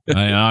tell you.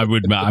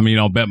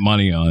 I'll bet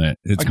money on it.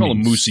 I call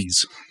them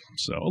moosies.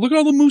 So look at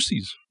all the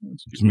moosies.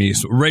 It's me.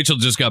 So Rachel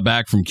just got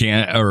back from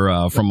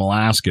from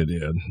Alaska,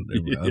 dude.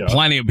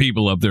 Plenty of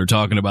people up there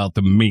talking about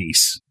the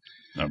meese.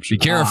 Be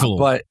careful.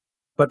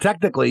 But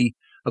technically,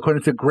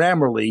 according to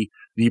Grammarly,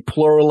 the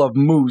plural of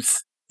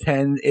moose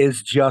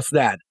is just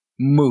that,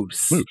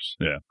 moose. Moose.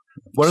 Yeah.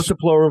 What is the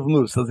plural of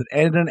moose? Does it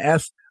end in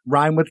S,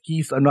 rhyme with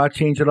geese, or not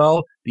change at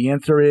all? The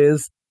answer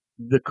is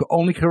the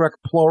only correct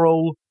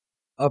plural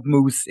of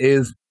moose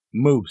is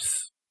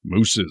moose.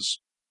 Mooses.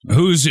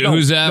 Who's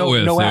that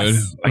with, dude?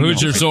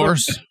 Who's your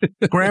source?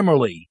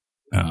 Grammarly.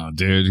 Oh,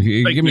 dude.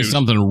 Give me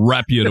something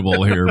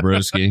reputable here,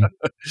 Brisky.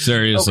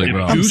 Seriously,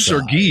 bro. If goose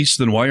or geese,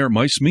 then why aren't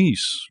mice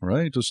meese,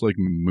 right? Just like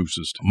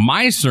mooses.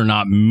 Mice are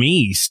not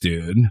meese,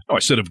 dude. Oh, I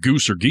said if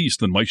goose or geese,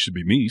 then mice should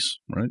be meese,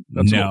 right?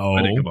 I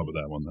didn't come up with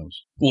that one.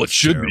 Well, it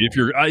should be. If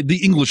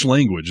the English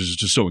language is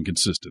just so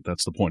inconsistent.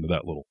 That's the point of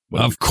that little.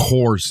 Of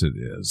course it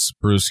is.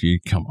 Brewski,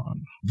 come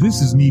on.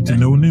 This is Need to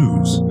Know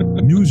News.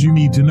 News you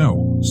need to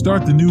know.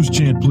 Start the news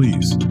chant,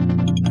 please.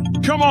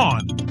 Come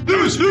on.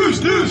 News. So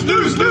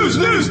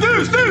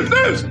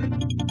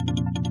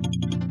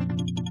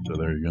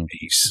there you go.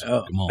 Peace.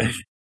 Oh. Come on.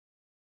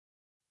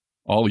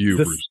 All you,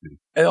 Brucey.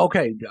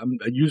 Okay,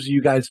 usually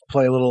you guys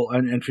play a little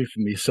entry for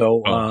me,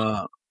 so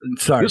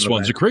sorry. This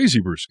one's a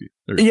crazy Brewski.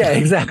 Yeah,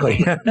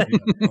 exactly.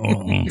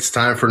 It's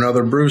time for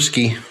another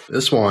Brewski.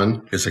 This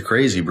one is a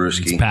crazy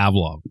Brewski. It's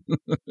Pavlov.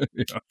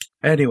 Yeah.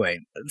 Anyway,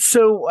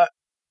 so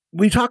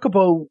we talk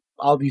about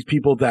all these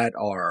people that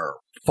are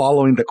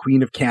following the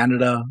Queen of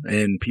Canada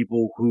and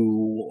people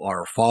who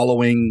are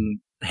following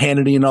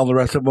Hannity and all the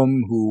rest of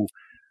them who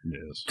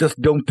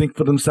just don't think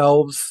for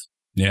themselves.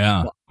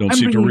 Yeah. Don't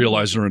seem to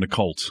realize they're in a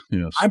cult.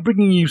 Yes. I'm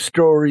bringing you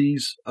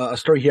stories, a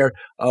story here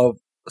of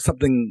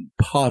something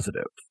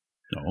positive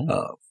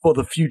for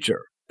the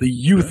future. The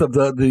youth of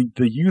the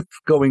youth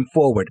going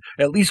forward.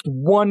 At least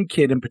one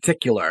kid in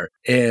particular,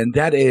 and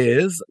that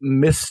is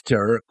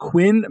Mr.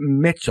 Quinn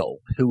Mitchell,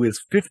 who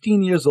is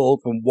 15 years old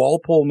from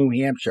Walpole, New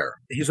Hampshire.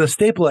 He's a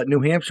staple at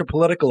New Hampshire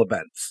political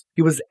events.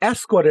 He was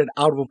escorted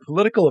out of a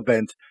political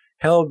event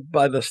held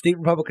by the state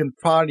Republican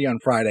Party on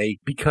Friday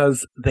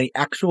because they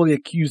actually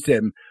accused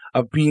him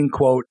of being,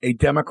 quote, a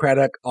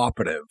Democratic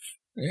operative.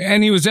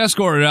 And he was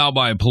escorted out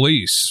by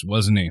police,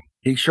 wasn't he?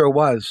 He sure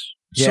was.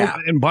 Yeah.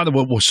 So, and by the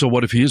way, so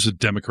what if he is a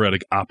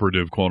Democratic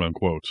operative, quote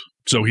unquote?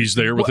 So he's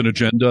there with an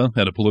agenda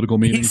at a political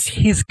meeting?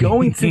 He's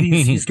going to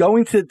these, he's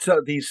going to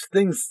these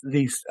things,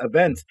 these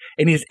events,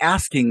 and he's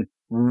asking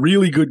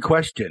really good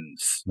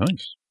questions.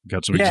 Nice.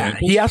 Got some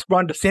examples? He asked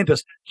Ron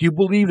DeSantis, do you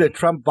believe that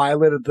Trump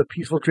violated the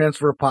peaceful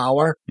transfer of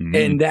power?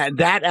 And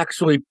that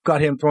actually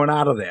got him thrown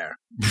out of there.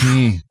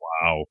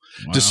 Wow.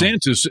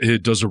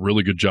 DeSantis does a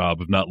really good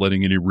job of not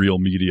letting any real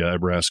media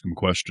ever ask him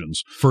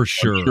questions. For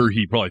sure. I'm sure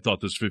he probably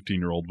thought this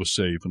 15-year-old was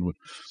safe and would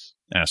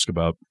ask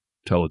about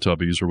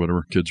Teletubbies or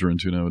whatever kids are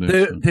into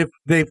nowadays.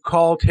 They've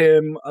called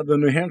him, the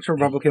New Hampshire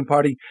Republican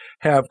Party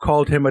have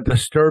called him a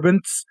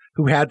disturbance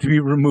who had to be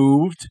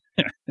removed.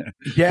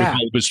 Yeah. With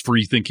all of his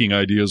free-thinking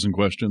ideas and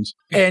questions.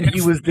 And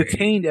he was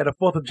detained at a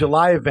 4th of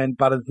July event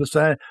by the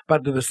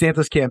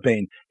DeSantis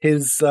campaign.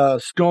 His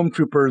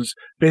stormtroopers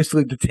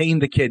basically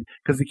detained the kid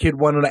because the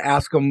kid wanted to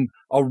ask him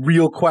a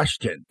real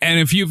question. And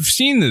if you've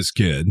seen this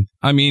kid,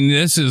 I mean,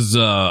 this is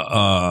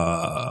Wally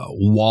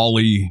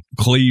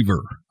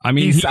Cleaver. I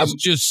mean, he's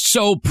just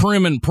so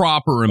prim and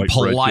proper and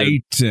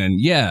polite. And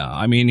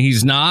I mean,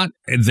 he's not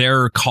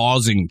there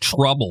causing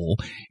trouble.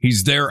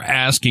 He's there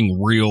asking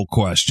real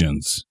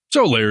questions.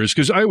 So hilarious,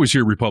 because I always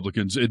hear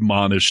Republicans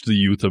admonish the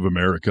youth of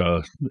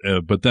America,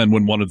 but then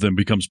when one of them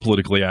becomes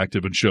politically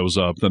active and shows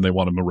up, then they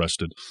want him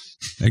arrested.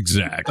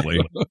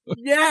 Exactly.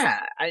 Yeah.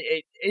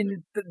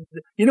 You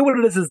know what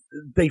it is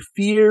they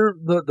fear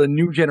the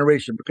new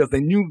generation because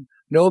they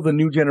know the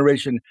new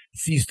generation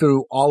sees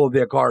through all of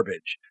their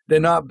garbage.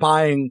 They're not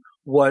buying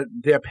what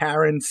their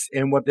parents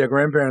and what their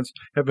grandparents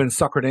have been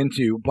suckered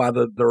into by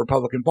the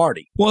Republican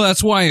Party. Well,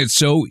 that's why it's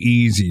so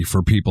easy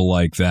for people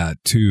like that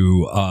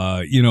to,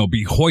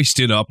 be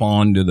hoisted up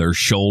onto their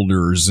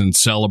shoulders and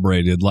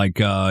celebrated. Like,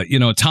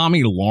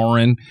 Tommy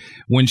Lauren,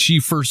 when she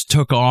first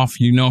took off,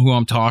 you know who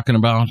I'm talking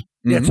about?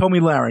 Yeah, Tommy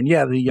Lauren.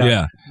 Yeah,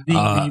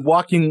 the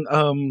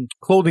walking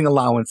clothing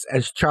allowance,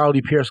 as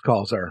Charlie Pierce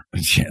calls her.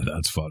 Yeah,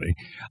 that's funny.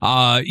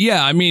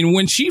 I mean,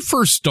 when she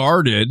first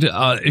started,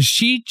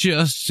 she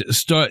just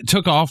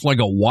took off like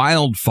a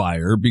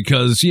wildfire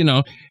because,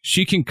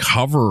 she can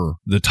cover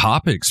the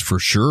topics for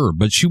sure,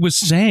 but she was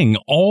saying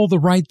all the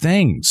right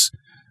things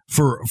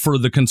for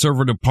the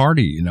conservative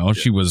party.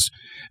 She was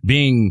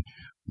being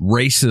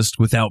racist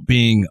without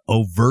being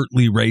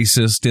overtly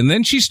racist. And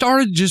then she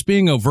started just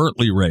being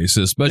overtly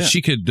racist, but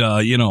she could,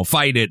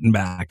 fight it and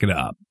back it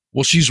up.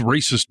 Well, she's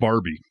racist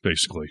Barbie,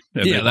 basically.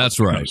 And that's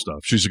right. Kind of stuff.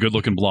 She's a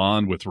good-looking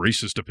blonde with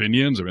racist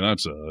opinions. I mean,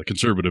 that's a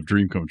conservative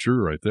dream come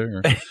true right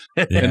there.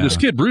 And this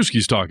kid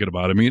Brewski's talking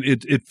about, I mean,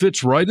 it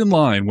fits right in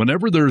line.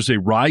 Whenever there's a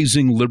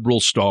rising liberal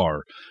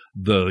star,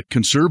 the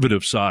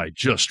conservative side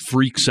just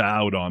freaks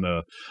out on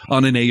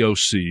an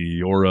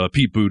AOC or a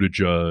Pete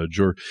Buttigieg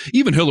or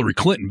even Hillary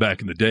Clinton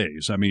back in the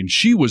days. I mean,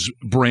 she was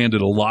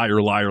branded a liar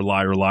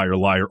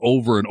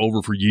over and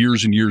over for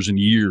years and years and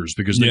years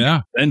because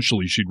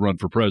eventually she'd run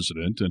for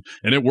president.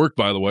 And it worked,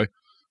 by the way.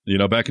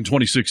 Back in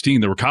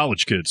 2016, there were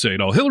college kids saying,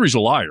 "Oh, Hillary's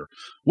a liar.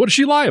 What does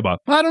she lie about?"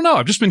 I don't know.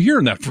 I've just been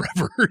hearing that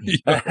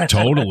forever.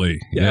 Totally.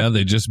 Yeah,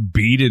 they just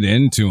beat it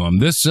into him.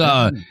 This,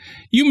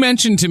 you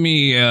mentioned to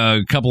me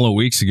a couple of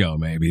weeks ago,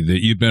 maybe,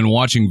 that you'd been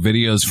watching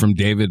videos from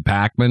David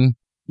Pakman.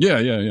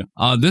 Yeah.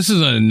 This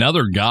is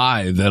another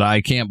guy that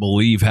I can't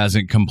believe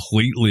hasn't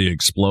completely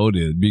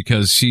exploded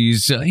because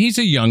he's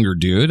a younger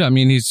dude. I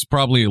mean, he's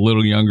probably a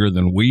little younger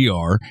than we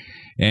are.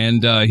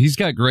 And he's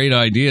got great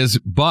ideas,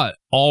 but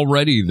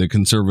already the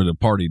conservative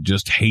party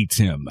just hates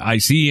him. I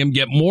see him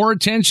get more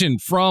attention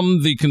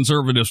from the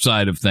conservative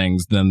side of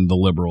things than the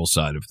liberal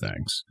side of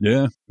things.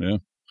 Yeah.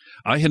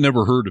 I had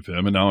never heard of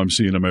him, and now I'm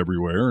seeing him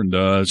everywhere.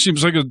 And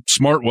seems like a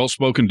smart,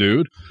 well-spoken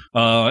dude.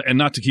 And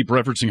not to keep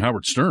referencing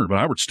Howard Stern, but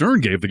Howard Stern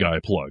gave the guy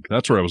a plug.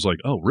 That's where I was like,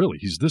 oh, really?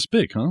 He's this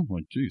big, huh?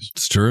 Like, geez.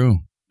 It's true.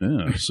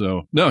 Yeah,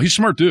 so, no, he's a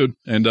smart dude.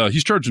 And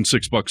he's charging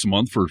 $6 a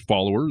month for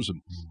followers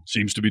and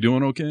seems to be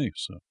doing okay,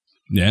 so.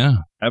 Yeah.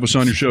 Have us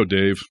on your show,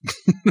 Dave.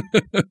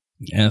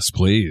 Yes,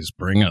 please.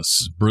 Bring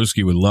us.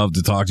 Brewski would love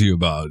to talk to you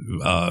about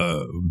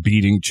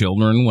beating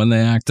children when they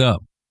act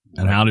up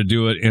and how to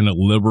do it in a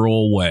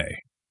liberal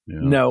way. Yeah.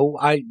 No,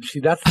 see.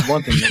 That's the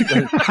one thing.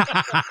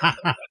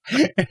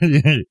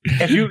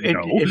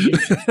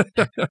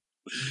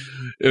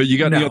 You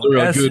got any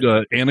other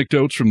good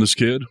anecdotes from this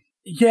kid?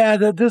 Yeah,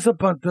 there's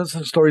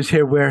some stories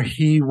here where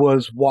he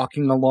was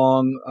walking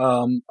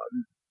along.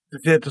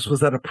 This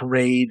was at a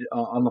parade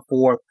on the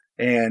 4th,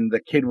 and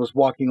the kid was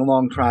walking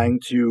along trying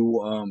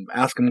to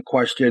ask him a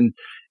question,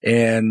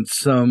 and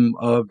some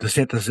of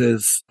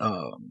DeSantis's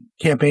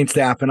campaign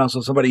staff and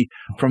also somebody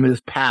from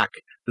his PAC.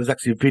 There's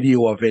actually a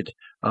video of it,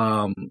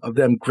 of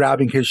them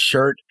grabbing his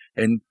shirt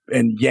and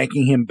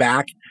yanking him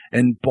back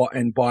and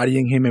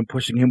bodying him and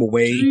pushing him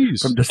away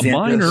from DeSantis. A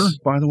minor,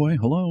 by the way.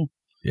 Hello.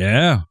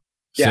 Yeah.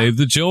 Save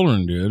the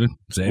children, dude.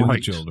 Save the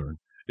children.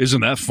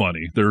 Isn't that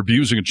funny? They're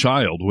abusing a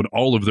child when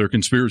all of their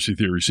conspiracy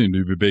theories seem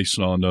to be based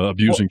on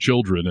abusing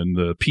children and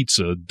the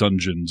pizza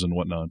dungeons and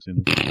whatnot. You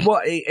know?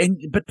 Well,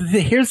 but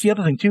here's the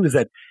other thing, too, is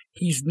that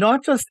he's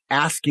not just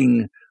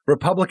asking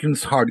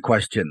Republicans hard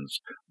questions.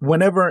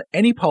 Whenever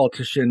any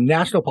politician,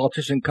 national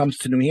politician, comes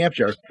to New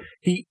Hampshire,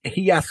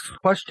 he asks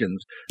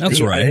questions. That's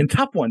right. And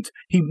tough ones.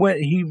 He went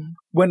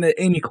to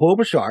Amy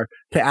Klobuchar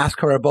to ask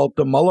her about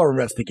the Mueller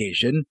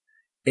investigation.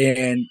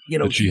 And,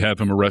 did she have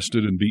him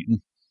arrested and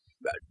beaten?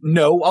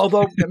 No,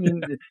 although, I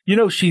mean,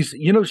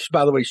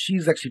 by the way,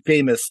 she's actually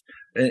famous,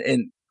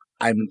 and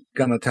I'm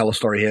going to tell a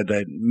story here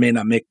that may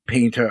not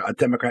paint her a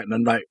Democrat in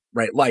the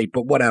right light,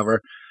 but whatever.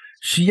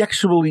 She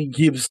actually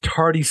gives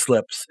tardy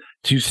slips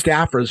to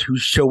staffers who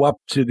show up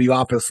to the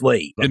office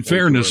late. In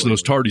fairness,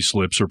 those tardy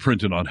slips are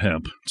printed on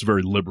hemp. It's a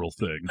very liberal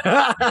thing.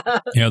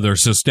 Yeah, they're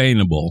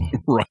sustainable.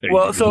 Right.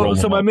 Well,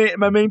 so my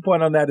main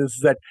point on that is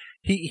that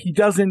he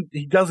doesn't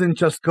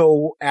just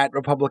go at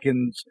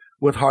Republicans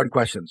with hard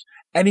questions.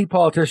 Any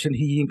politician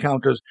he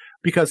encounters,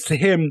 because to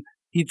him,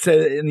 he'd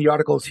say in the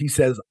articles, he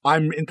says,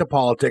 I'm into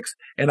politics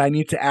and I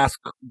need to ask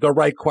the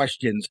right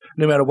questions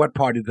no matter what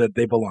party that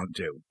they belong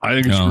to. I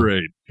think it's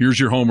great. Here's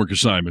your homework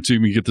assignment. See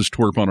if we can get this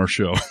twerp on our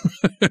show.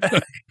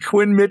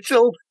 Quinn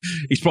Mitchell?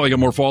 He's probably got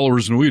more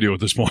followers than we do at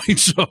this point.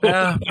 So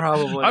yeah,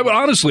 probably. I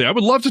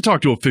would love to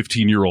talk to a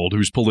 15-year-old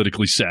who's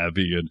politically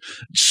savvy and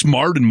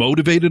smart and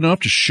motivated enough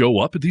to show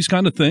up at these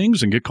kind of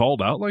things and get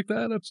called out like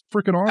that. That's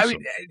freaking awesome.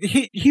 I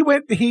mean, he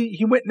went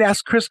and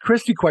asked Chris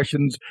Christie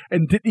questions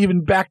and didn't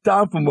even back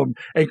down from him.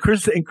 And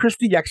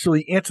Christie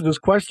actually answered his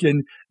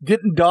question,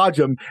 didn't dodge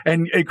him,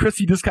 and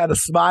Christie just kind of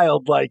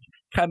smiled,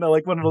 kind of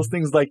like one of those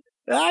things like,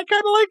 I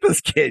kind of like this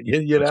kid,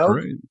 you know? That's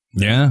great.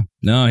 Yeah.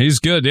 No, he's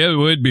good. It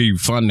would be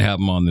fun to have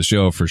him on the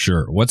show for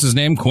sure. What's his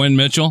name? Quinn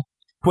Mitchell?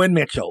 Quinn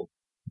Mitchell.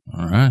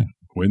 All right.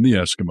 Quinn the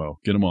Eskimo.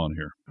 Get him on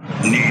here.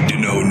 Need to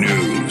know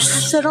news. I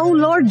said, oh,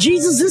 Lord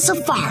Jesus, it's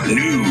a fire.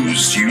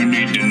 News you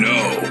need to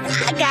know.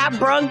 I got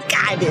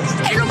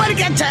bronchitis. Ain't nobody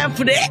got time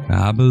for that.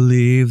 I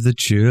believe the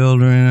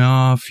children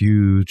are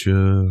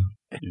future.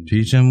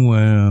 Teach them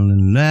well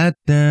and let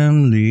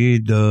them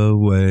lead the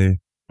way.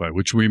 By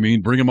which we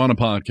mean bring them on a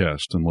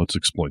podcast and let's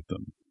exploit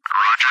them.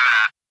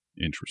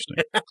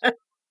 Interesting.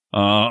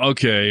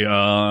 Okay.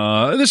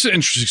 This is an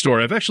interesting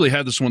story. I've actually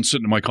had this one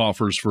sitting in my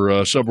coffers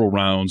for several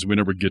rounds. We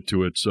never get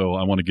to it, so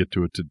I want to get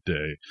to it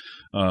today.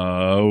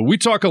 We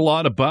talk a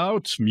lot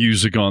about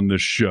music on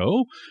this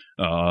show,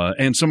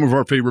 and some of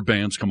our favorite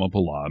bands come up a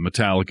lot.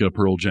 Metallica,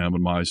 Pearl Jam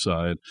on my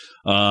side.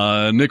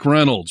 Nick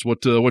Reynolds,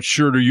 what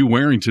shirt are you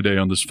wearing today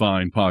on this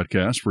fine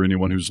podcast for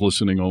anyone who's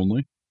listening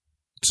only?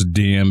 It's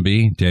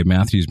DMB, Dave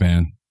Matthews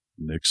Band.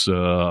 Nick's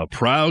a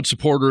proud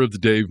supporter of the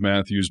Dave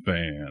Matthews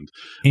Band.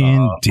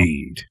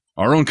 Indeed.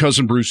 Our own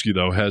cousin Brewski,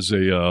 though, has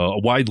a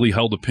widely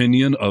held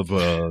opinion of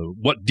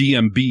what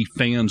DMB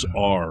fans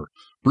are.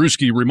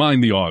 Brewski,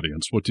 remind the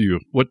audience.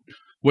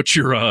 What's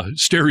your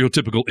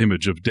stereotypical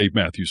image of Dave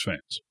Matthews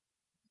fans?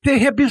 They're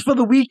hippies for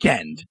the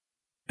weekend.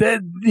 They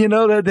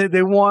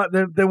want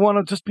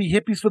to just be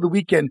hippies for the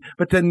weekend,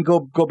 but then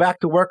go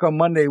back to work on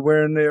Monday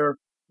wearing their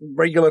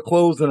regular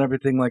clothes and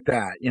everything like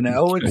that.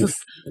 It's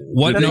just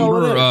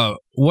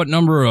what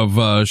number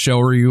of show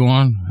are you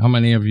on? How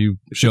many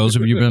shows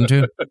have you been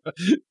to?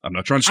 I'm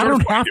not trying to. I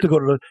don't have to go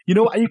to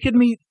are you kidding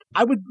me?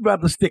 I would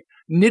rather stick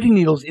knitting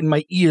needles in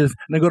my ears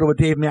than go to a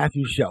Dave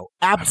Matthews show.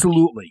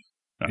 Absolutely.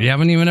 You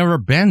haven't even ever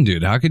been,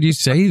 dude. How could you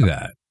say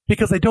that?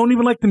 Because I don't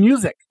even like the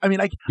music. I mean,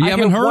 you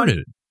haven't heard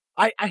it.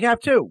 I have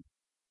too.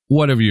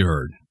 What have you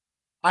heard?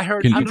 I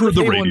heard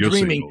the radio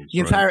Dreaming, the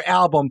entire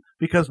album,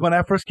 because when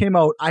I first came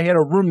out, I had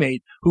a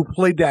roommate who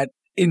played that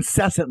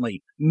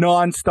incessantly,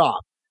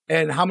 nonstop.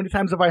 And how many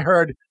times have I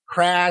heard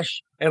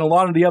Crash and a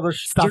lot of the other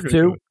stuff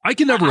too? I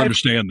can never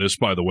understand this,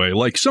 by the way.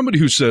 Like somebody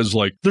who says,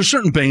 like, there's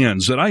certain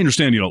bands that I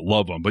understand you don't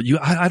love them, but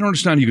I don't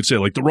understand you could say,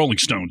 like, the Rolling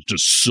Stones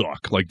just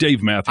suck. Like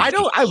Dave Matthews.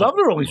 I love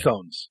the Rolling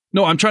Stones.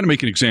 No, I'm trying to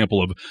make an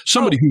example of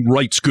somebody who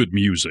writes good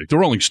music. The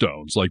Rolling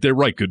Stones, like, they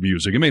write good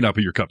music. It may not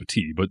be your cup of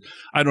tea, but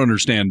I don't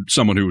understand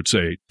someone who would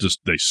say just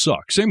they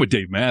suck. Same with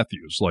Dave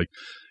Matthews. Like,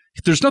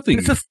 there's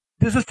nothing.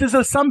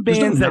 There's some bands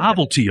there's no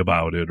novelty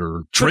about it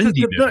or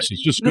trendiness.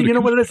 It's just you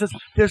know what it is?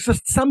 There's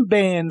just some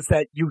bands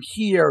that you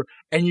hear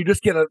and you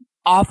just get an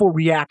awful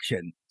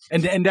reaction.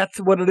 And that's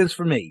what it is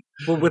for me.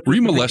 Were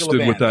you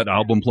molested with that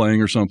album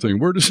playing or something?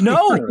 It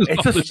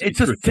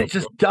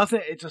just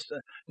doesn't. It's just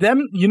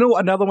them. You know,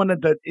 another one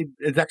that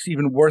is actually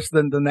even worse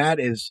than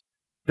that is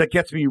that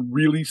gets me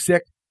really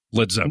sick.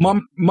 Led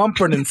Zeppelin.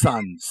 Mumford and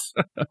Sons.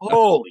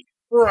 Holy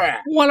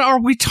crap! What are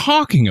we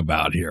talking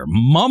about here?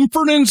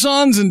 Mumford and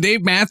Sons and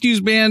Dave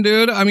Matthews Band,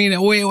 dude? I mean,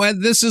 wait,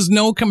 this is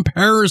no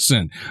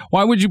comparison.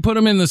 Why would you put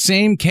them in the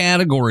same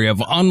category of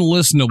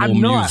unlistenable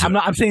music?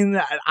 I'm saying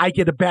that I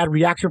get a bad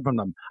reaction from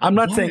them. I'm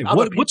not saying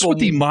other people. What's with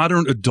the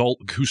modern adult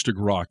acoustic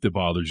rock that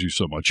bothers you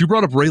so much? You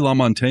brought up Ray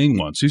LaMontagne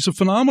once. He's a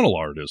phenomenal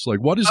artist. Like,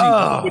 what is he?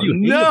 Oh,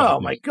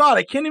 no, my God.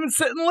 I can't even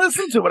sit and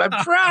listen to it.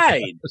 I've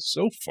tried. It's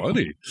so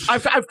funny.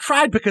 I've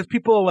tried because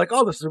people are like,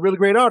 oh, this is a really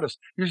great artist.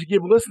 You should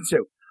give a listen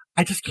to.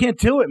 I just can't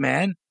do it,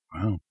 man.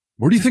 Wow.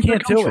 Where do you think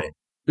that comes from?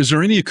 Is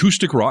there any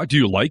acoustic rock? Do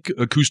you like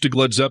acoustic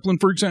Led Zeppelin,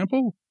 for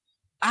example?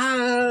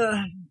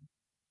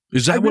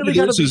 Is that what it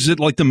is? Is it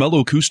like the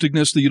mellow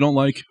acousticness that you don't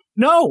like?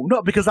 No,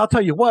 because I'll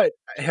tell you what.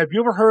 Have you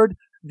ever heard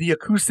the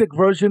acoustic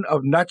version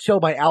of Nutshell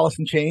by Alice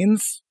in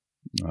Chains?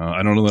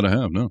 I don't know that I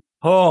have, no.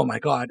 Oh, my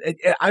God.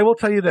 I will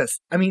tell you this.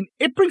 I mean,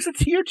 it brings a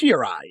tear to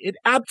your eye. It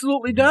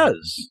absolutely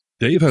does.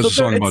 Dave has a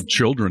song about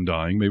children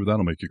dying. Maybe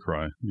that'll make you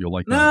cry. You'll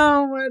like that.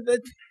 No,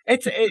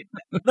 it's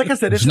like I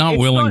said, it's not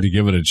willing to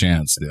give it a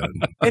chance, dude.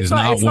 It's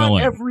not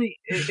willing.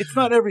 It's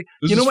not every.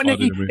 You know what,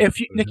 Nikki?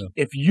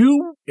 If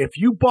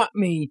you bought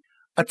me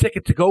a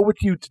ticket to go with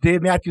you to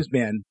Dave Matthews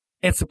Band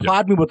and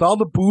supplied me with all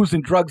the booze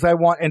and drugs I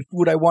want and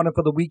food I wanted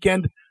for the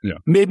weekend,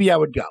 maybe I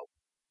would go.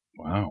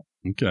 Wow.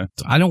 Okay.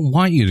 I don't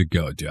want you to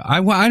go, dude. I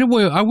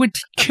would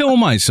kill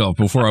myself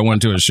before I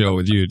went to a show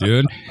with you,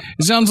 dude.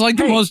 It sounds like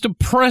the most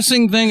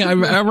depressing thing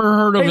I've ever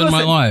heard of in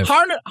my life.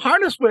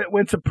 Harness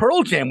went to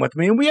Pearl Jam with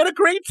me, and we had a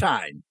great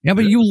time. Yeah,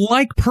 but you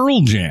like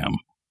Pearl Jam.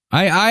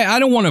 I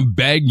don't want to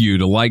beg you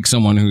to like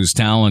someone who's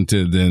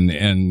talented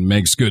and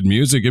makes good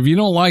music. If you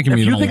don't like him,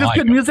 you don't like him. If you think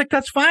it's good music,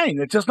 that's fine.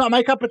 It's just not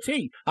my cup of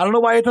tea. I don't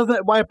know why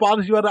it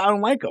bothers you. I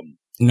don't like them.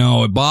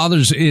 No, it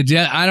bothers it.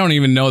 I don't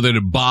even know that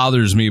it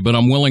bothers me, but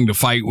I'm willing to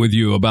fight with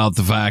you about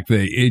the fact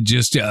that it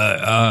just,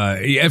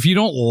 if you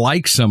don't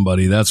like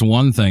somebody, that's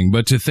one thing.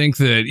 But to think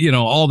that,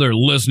 all their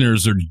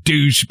listeners are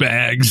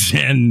douchebags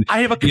and I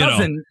have a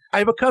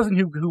cousin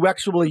who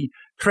actually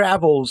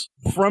travels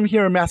from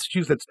here in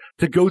Massachusetts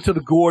to go to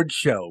the Gorge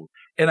show.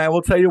 And I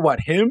will tell you what,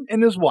 him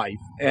and his wife,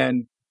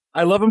 and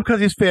I love him because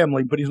he's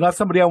family, but he's not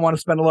somebody I want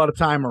to spend a lot of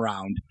time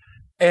around.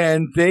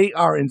 And they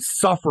are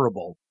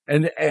insufferable.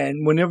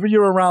 And whenever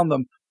you're around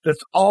them,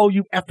 that's all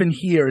you effing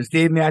hear is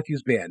Dave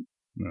Matthews Band.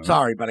 No.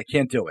 Sorry, but I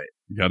can't do it.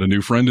 You got a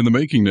new friend in the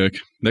making, Nick.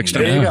 Next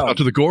time out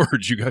to the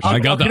Gorge, you guys. I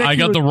got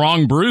the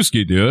wrong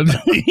brewski, dude.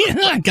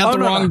 I got the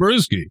wrong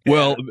brewski.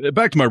 Well,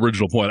 back to my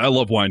original point. I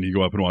love winding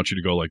you up and want you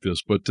to go like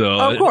this, but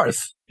of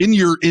course, in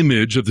your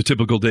image of the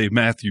typical Dave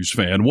Matthews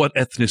fan, what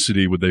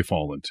ethnicity would they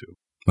fall into?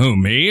 Who,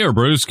 me or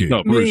Brewski?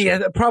 No, Brewski.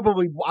 Me,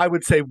 probably. I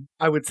would say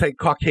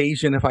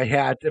Caucasian if I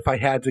had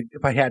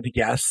to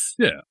guess.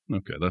 Yeah.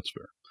 Okay, that's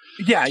fair.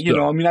 Yeah,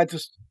 I'm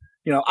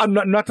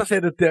not to say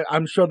that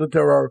I'm sure that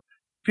there are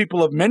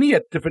people of many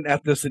different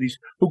ethnicities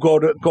who go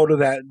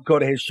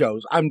to his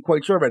shows. I'm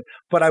quite sure of it,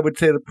 but I would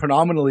say that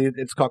predominantly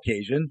it's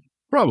Caucasian.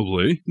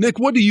 Probably. Nick,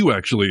 what do you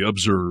actually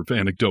observe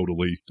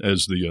anecdotally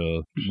as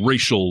the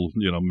racial,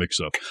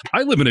 mix-up?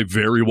 I live in a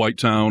very white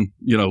town,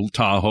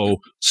 Tahoe.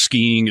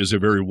 Skiing is a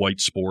very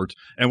white sport.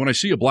 And when I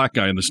see a black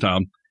guy in this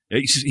town,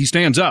 he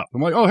stands out.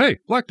 I'm like, oh, hey,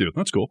 black dude.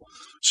 That's cool.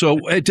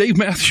 So at Dave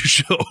Matthews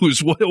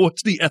shows,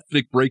 what's the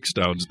ethnic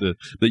breakdowns that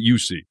you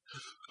see?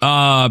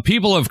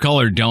 People of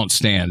color don't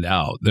stand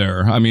out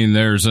there. I mean,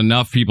 there's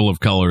enough people of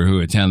color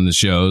who attend the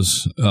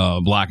shows,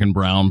 black and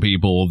brown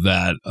people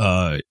that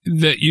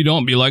you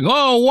don't be like,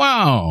 oh,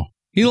 wow,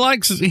 he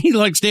likes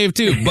Dave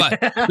too.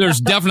 But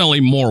there's definitely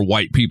more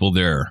white people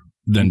there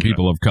than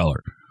people of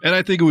color. And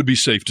I think it would be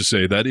safe to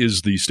say that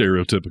is the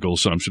stereotypical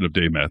assumption of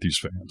Dave Matthews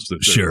fans.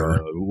 That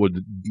sure.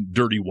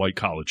 Dirty white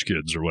college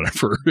kids or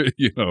whatever,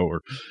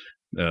 or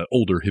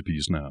older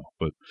hippies now.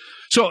 But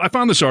so I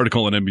found this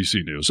article on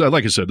NBC News.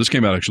 Like I said, this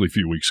came out actually a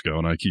few weeks ago,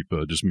 and I keep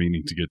just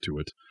meaning to get to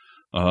it.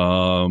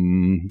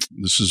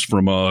 This is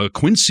from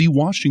Quincy,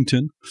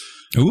 Washington.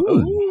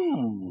 Ooh.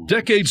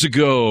 Decades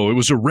ago, it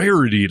was a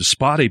rarity to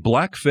spot a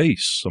black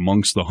face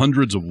amongst the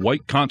hundreds of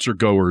white concert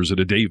goers at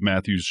a Dave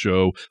Matthews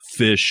show,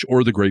 Phish,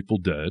 or the Grateful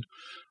Dead.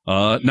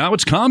 Now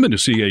it's common to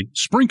see a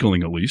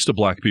sprinkling, at least, of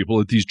black people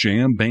at these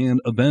jam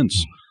band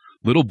events.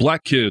 Little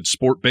black kids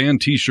sport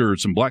band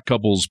T-shirts, and black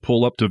couples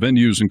pull up to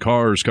venues in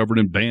cars covered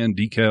in band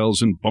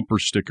decals and bumper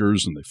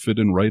stickers, and they fit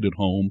in right at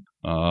home.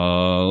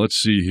 Let's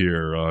see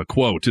here.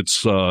 Quote,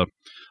 it's,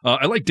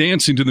 I like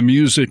dancing to the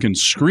music and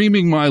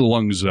screaming my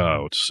lungs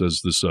out,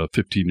 says this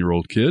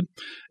 15-year-old kid.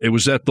 It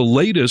was at the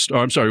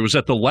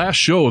last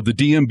show of the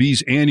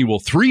DMB's annual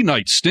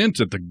 3-night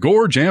stint at the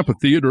Gorge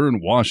Amphitheater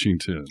in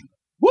Washington.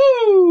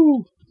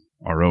 Woo!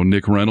 Our own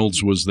Nick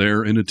Reynolds was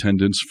there in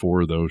attendance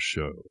for those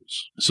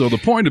shows. So the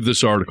point of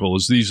this article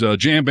is these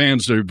jam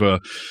bands, they've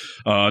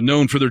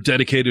known for their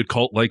dedicated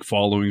cult-like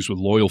followings with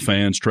loyal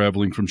fans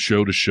traveling from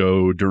show to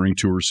show during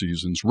tour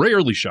seasons,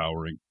 rarely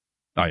showering.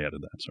 I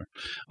added that, sorry.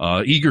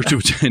 Eager to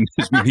attend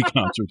as many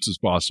concerts as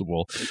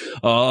possible.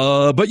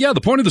 But yeah,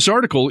 the point of this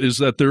article is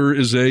that there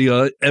is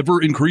a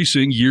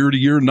ever-increasing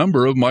year-to-year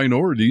number of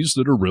minorities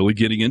that are really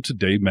getting into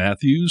Dave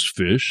Matthews,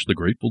 Fish, the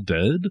Grateful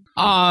Dead.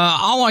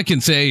 All I can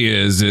say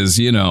is the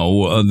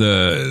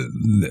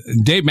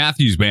Dave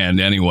Matthews Band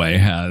anyway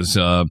has,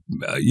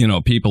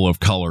 people of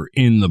color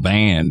in the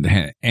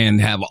band and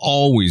have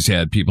always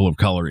had people of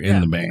color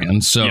in the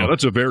band. So yeah,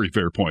 that's a very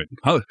fair point.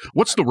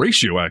 What's the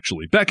ratio,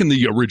 actually? Back in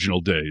the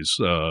original days,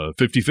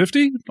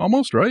 50-50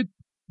 almost, right?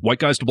 White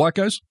guys to black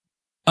guys?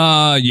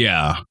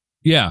 Yeah,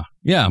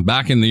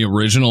 back in the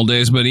original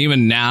days, but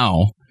even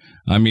now,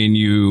 I mean,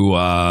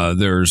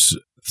 there's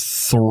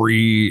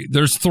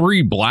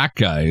three black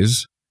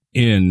guys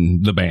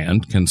in the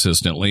band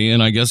consistently,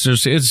 and I guess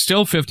it's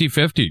still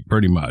 50-50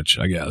 pretty much,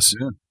 I guess.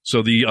 Yeah.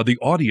 So the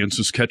audience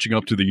is catching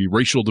up to the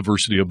racial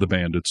diversity of the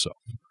band itself.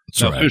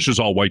 Now, right. Fish is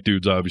all white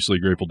dudes, obviously.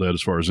 Grateful Dead,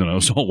 as far as I know,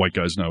 it's all white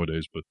guys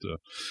nowadays. But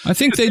I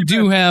think they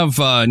do have,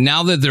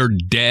 now that they're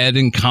dead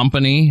and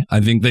company, I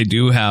think they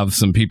do have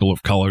some people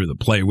of color that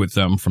play with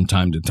them from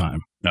time to time.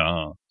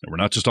 We're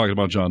not just talking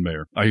about John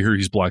Mayer. I hear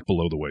he's black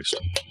below the waist.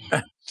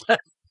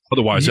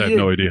 Otherwise, I have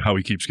no idea how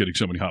he keeps getting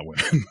so many hot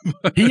women.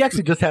 He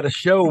actually just had a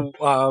show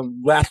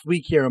last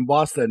week here in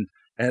Boston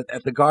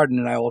at the Garden,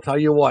 and I will tell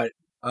you what,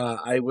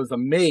 I was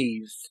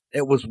amazed.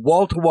 It was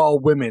wall-to-wall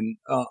women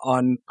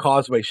on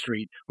Causeway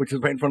Street, which is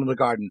right in front of the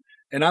Garden.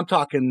 And I'm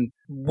talking,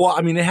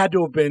 it had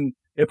to have been,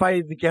 if I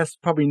had to guess,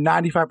 probably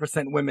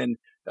 95% women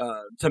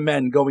to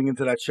men going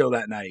into that show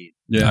that night.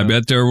 Yeah, I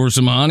bet there were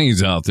some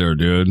honeys out there,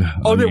 dude.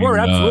 Oh, there were,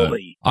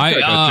 absolutely.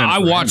 I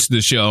watched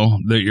the show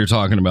that you're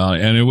talking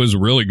about, and it was a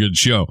really good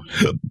show.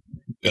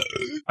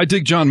 I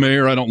dig John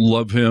Mayer. I don't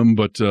love him,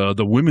 but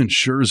the women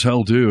sure as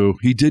hell do.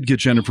 He did get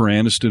Jennifer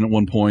Aniston at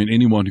one point.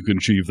 Anyone who can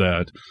achieve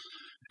that.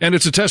 And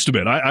it's a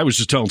testament. I was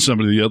just telling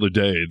somebody the other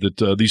day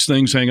that these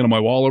things hanging on my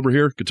wall over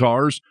here,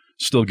 guitars,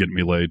 still getting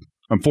me laid.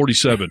 I'm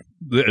 47.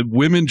 The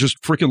women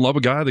just freaking love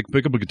a guy that can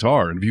pick up a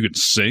guitar. And if you can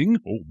sing,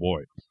 oh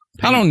boy.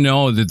 I don't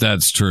know that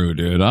that's true,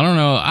 dude. I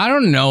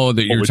don't know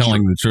that you're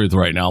telling the truth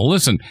right now.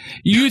 Listen,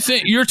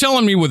 you're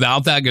telling me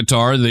without that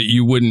guitar that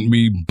you wouldn't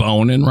be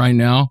boning right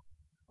now?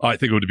 I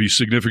think it would be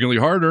significantly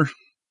harder.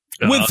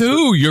 With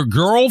who? Your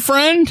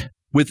girlfriend?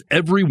 With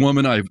every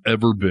woman I've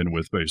ever been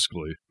with,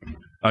 basically.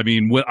 I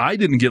mean, I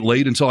didn't get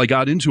laid until I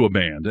got into a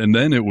band, and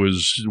then it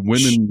was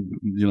women,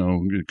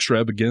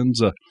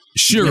 extravaganza.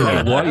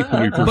 Sure. Life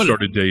when we first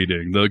started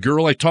dating. The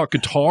girl I taught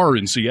guitar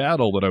in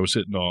Seattle that I was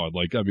hitting on.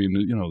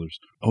 There's,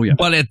 oh yeah.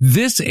 But at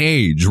this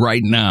age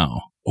right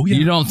now,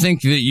 you don't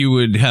think that you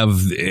would have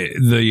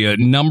the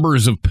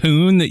numbers of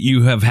poon that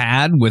you have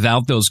had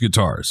without those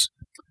guitars?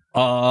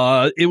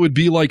 It would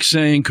be like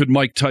saying, could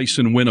Mike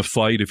Tyson win a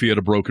fight if he had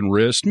a broken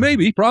wrist?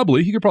 Maybe,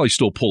 probably. He could probably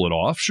still pull it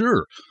off,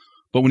 sure.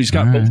 But when he's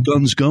got both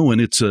guns going,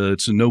 it's a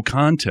no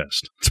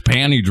contest. It's a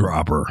panty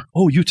dropper.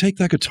 Oh, you take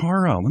that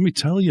guitar out. Let me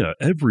tell you,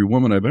 every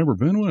woman I've ever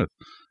been with.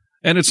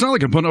 And it's not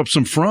like I'm putting up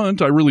some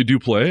front. I really do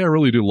play. I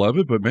really do love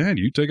it. But, man,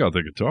 you take out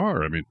the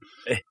guitar. I mean,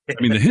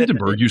 the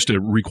Hindenburg used to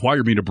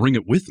require me to bring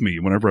it with me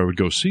whenever I would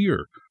go see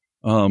her.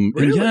 Really?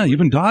 And yeah,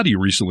 even Dottie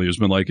recently has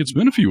been like, it's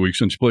been a few weeks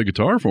since you played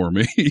guitar for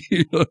me.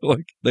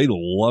 Like, they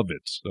love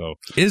it. So,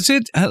 is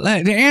it?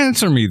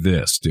 Answer me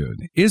this, dude.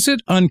 Is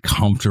it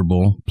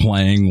uncomfortable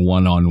playing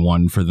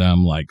one-on-one for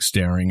them, like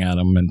staring at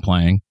them and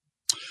playing?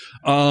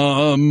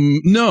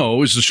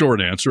 No, is the short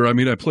answer. I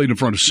mean, I played in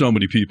front of so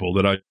many people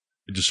that I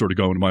just sort of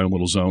go into my own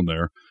little zone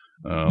there.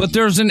 But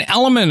there's an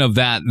element of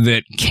that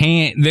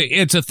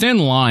it's a thin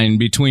line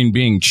between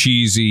being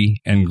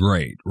cheesy and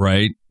great,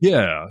 right?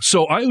 Yeah.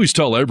 So I always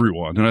tell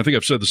everyone, and I think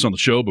I've said this on the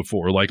show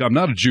before, like, I'm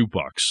not a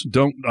jukebox.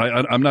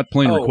 I'm not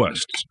playing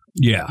requests.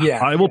 Yeah.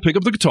 I will pick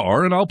up the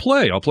guitar and I'll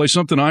play. I'll play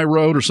something I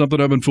wrote or something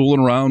I've been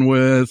fooling around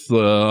with,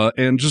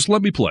 and just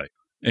let me play.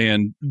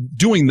 And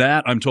doing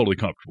that, I'm totally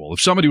comfortable.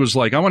 If somebody was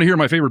like, I want to hear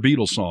my favorite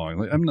Beatles song,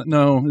 like,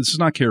 no, this is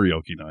not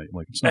karaoke night.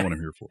 Like, it's not what I'm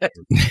here for.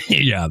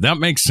 Yeah, that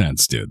makes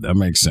sense, dude. That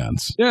makes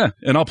sense. Yeah,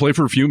 and I'll play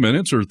for a few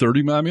minutes or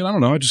 30 minutes. I mean, I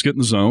don't know. I just get in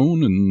the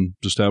zone and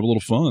just have a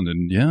little fun.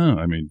 And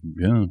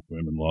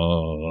women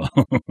love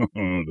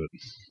it.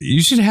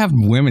 You should have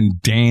women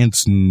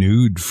dance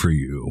nude for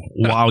you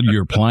while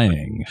you're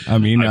playing. I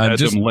mean, I've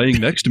had them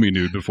laying next to me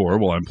nude before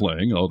while I'm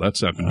playing. Oh,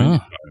 that's happened many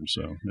times.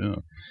 So, yeah.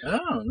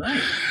 Oh,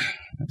 nice.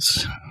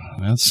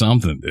 That's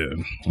something, dude.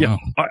 Wow. Yeah,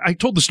 I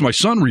told this to my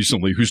son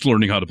recently, who's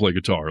learning how to play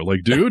guitar.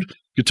 Like, dude,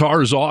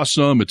 guitar is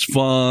awesome. It's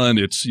fun.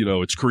 It's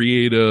it's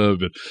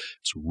creative.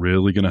 It's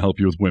really going to help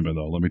you with women,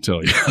 though. Let me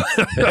tell you.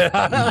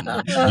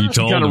 He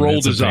kind of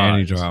rolled his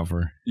eyes.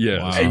 Dropper.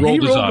 Yeah, wow. he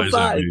rolled his eyes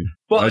at me.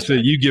 Well, I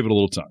said, you give it a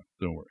little time.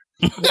 Don't worry.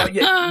 Well,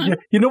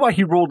 you know why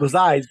he rolled his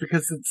eyes?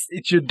 Because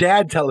it's your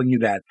dad telling you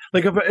that.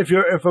 Like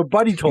if a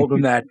buddy told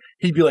him that,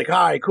 he'd be like,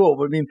 "All right, cool."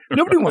 But I mean,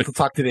 nobody wants to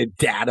talk to their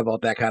dad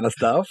about that kind of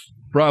stuff.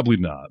 Probably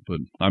not, but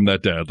I'm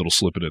that dad that'll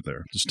slip it in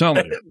there. Just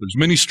telling you, there's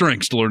many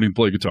strengths to learning to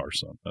play guitar,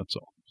 son. That's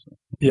all. So.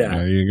 Yeah,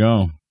 there you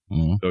go.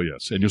 Mm-hmm. Oh,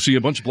 yes. And you'll see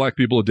a bunch of black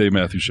people at Dave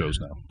Matthews shows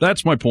now.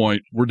 That's my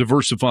point. We're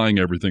diversifying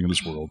everything in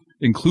this world,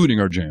 including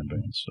our jam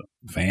bands. So.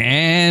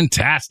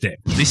 Fantastic.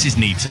 This is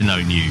Need to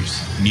Know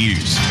News.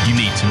 News you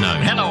need to know.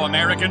 Hello,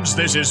 Americans.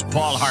 This is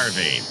Paul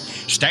Harvey.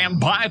 Stand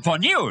by for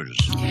news.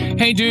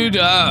 Hey, dude,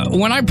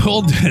 when I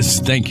pulled this,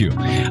 thank you.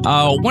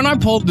 When I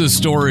pulled this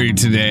story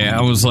today,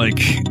 I was like,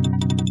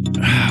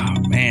 oh,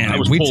 man. I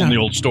was pulling the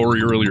old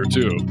story earlier,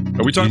 too.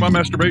 Are we talking about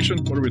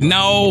masturbation? What are we talking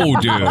No,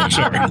 dude.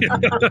 Sorry.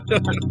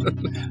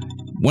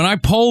 When I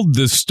pulled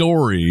the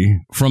story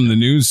from the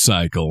news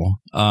cycle,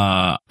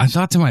 I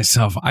thought to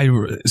myself, I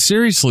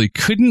seriously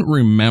couldn't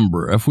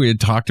remember if we had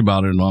talked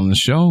about it on the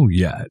show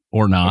yet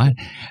or not.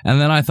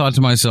 And then I thought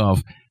to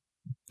myself,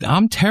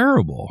 I'm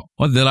terrible.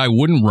 That I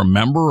wouldn't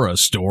remember a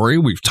story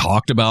we've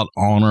talked about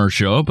on our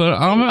show, but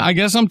I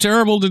guess I'm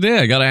terrible today.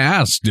 I got to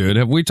ask, dude,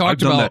 have we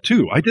talked about that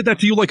too? I did that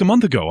to you like a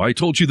month ago. I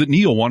told you that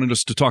Neil wanted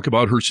us to talk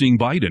about her seeing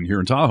Biden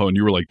here in Tahoe, and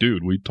you were like,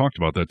 dude, we talked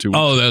about that too.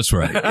 Oh, that's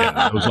right.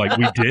 Yeah, I was like,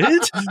 we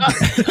did?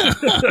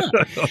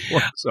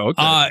 So,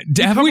 okay.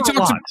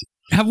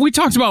 Have we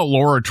talked about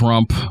Lara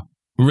Trump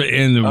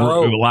in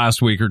the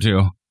last week or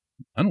two?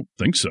 I don't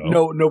think so.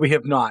 No, we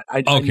have not.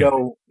 I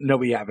know, no,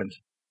 we haven't.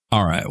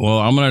 All right. Well,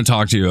 I'm going to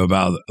talk to you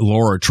about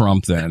Lara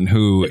Trump then,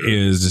 who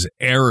is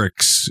Eric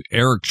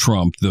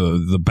Trump,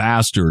 the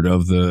bastard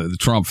of the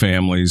Trump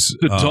family's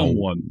the dumb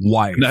one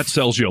wife. And that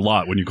sells you a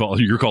lot when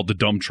you're called the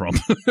dumb Trump.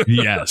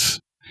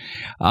 Yes.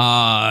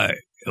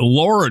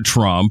 Lara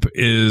Trump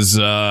is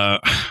I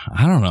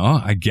don't know.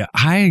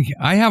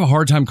 I have a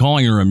hard time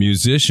calling her a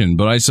musician,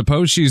 but I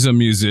suppose she's a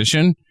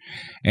musician,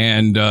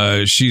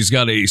 and she's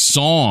got a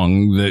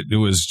song that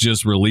was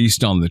just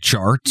released on the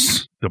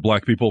charts. Do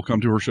black people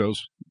come to her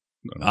shows?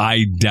 No.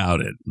 I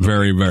doubt it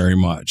very, very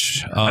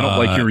much. I don't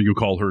like hearing you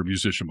call her a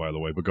musician, by the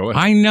way, but go ahead.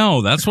 I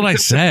know. That's what I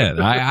said.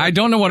 I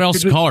don't know what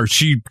else to call her.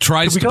 She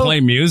tries to play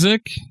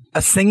music.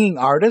 A singing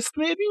artist,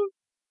 maybe?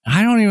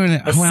 I don't even...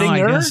 A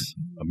singer? I guess.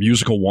 A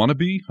musical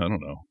wannabe? I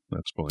don't know.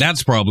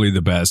 That's probably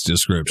the best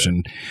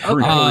description. Yeah. Her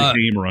and Corey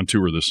Haim are on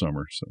tour this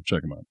summer, so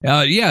check them out.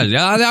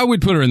 I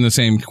would put her in the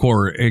same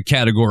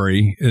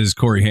category as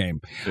Corey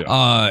Haim.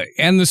 Yeah.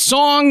 And the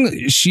song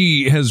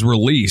she has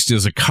released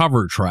is a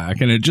cover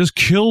track, and it just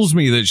kills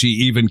me that she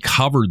even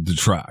covered the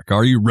track.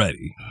 Are you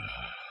ready?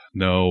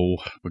 No,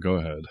 but go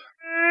ahead.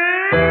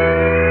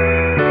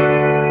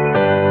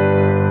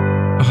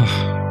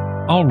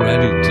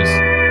 Already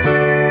just...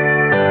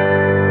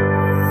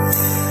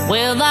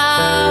 Well,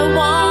 I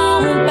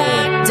won't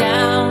back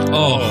down.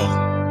 Oh.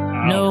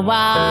 No,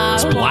 I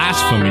it's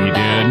blasphemy,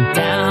 dude.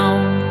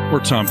 Down. We're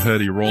Tom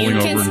Petty rolling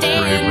over in his grave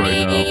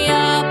right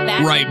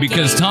now. Right,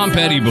 because Tom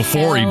Petty,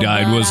 before he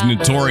died, was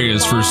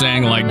notorious for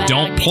saying, like,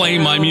 don't play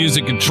my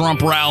music at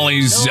Trump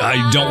rallies.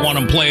 I don't want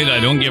to play it. I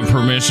don't give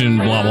permission,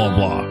 blah, blah,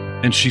 blah.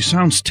 And she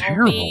sounds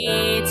terrible.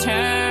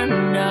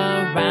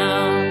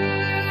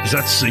 Is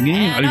that singing?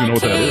 I don't even know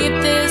what that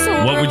is.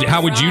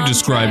 How would you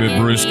describe it,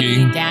 Brewski?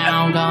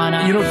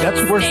 You know,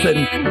 that's worse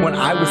than when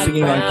I was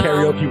singing on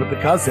karaoke with the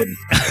cousin.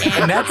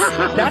 And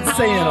that's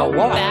saying a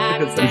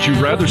lot. Would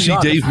you rather see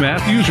Dave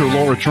Matthews or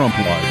Lara Trump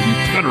live? You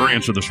better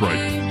answer this right.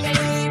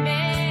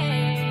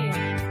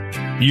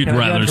 You'd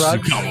rather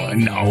see...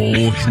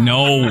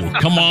 No.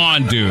 Come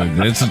on, dude.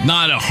 This is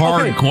not a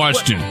hard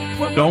question.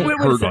 Don't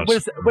hurt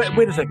us.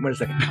 Wait a second.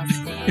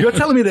 You're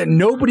telling me that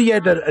nobody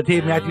at a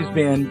Dave Matthews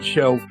Band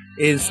show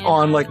is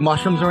on, like,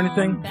 mushrooms or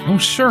anything? Oh,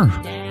 sure.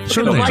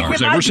 Sure they are.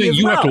 We're saying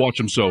you have to watch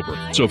them sober.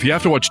 So if you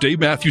have to watch Dave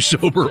Matthews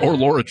sober or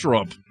Lara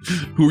Trump,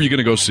 who are you going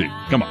to go see?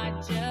 Come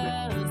on.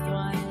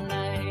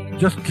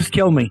 Just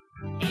kill me.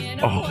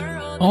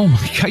 Oh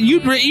my God!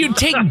 You'd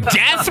take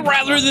death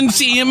rather than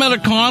see him at a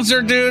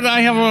concert, dude.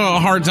 I have a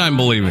hard time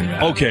believing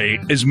that. Okay,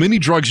 as many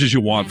drugs as you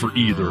want for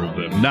either of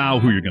them. Now,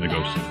 who you're going to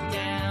go see?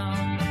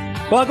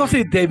 Well, I'll go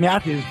see Dave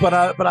Matthews, but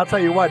I'll tell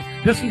you what,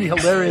 this would be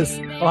hilarious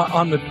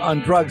on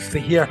drugs to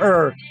hear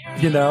her.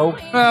 You know.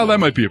 Well, that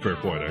might be a fair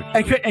point.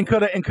 And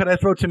could I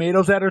throw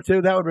tomatoes at her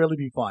too? That would really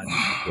be fun.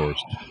 Of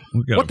course.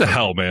 What the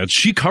hell, man?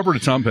 She covered a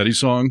Tom Petty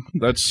song.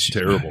 That's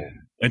terrible.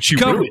 And she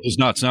really does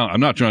not sound... I'm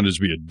not trying to just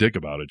be a dick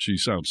about it. She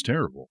sounds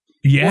terrible.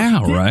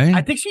 Yeah, right?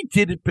 I think she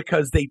did it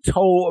because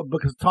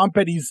because Tom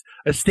Petty's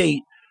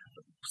estate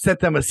sent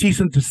them a cease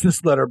and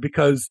desist letter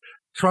because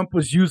Trump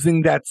was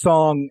using that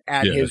song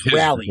at his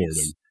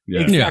rallies.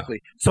 Yeah. Exactly.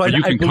 So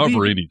you can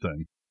cover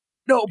anything.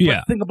 No,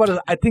 but think about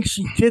it. I think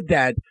she did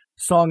that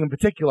song in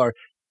particular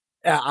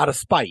out of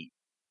spite.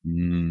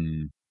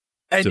 And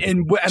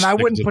I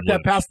wouldn't put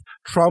that past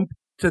Trump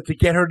to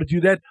get her to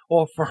do that,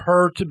 or for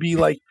her to be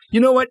like, you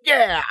know what?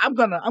 Yeah, I'm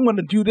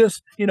gonna do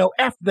this. You know,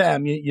 F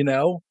them. You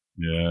know.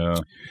 Yeah.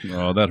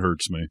 Oh, that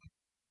hurts me.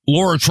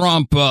 Lara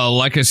Trump,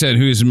 like I said,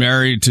 who's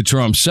married to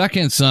Trump's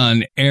second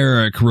son,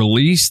 Eric,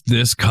 released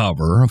this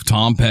cover of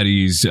Tom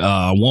Petty's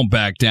Won't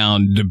Back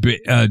Down,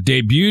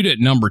 debuted at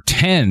number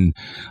 10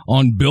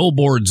 on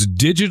Billboard's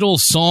digital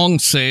song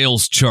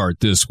sales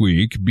chart this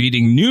week,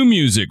 beating new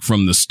music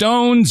from the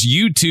Stones,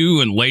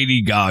 U2, and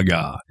Lady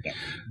Gaga.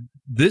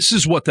 This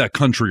is what that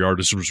country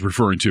artist was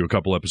referring to a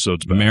couple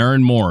episodes back.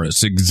 Maren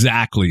Morris,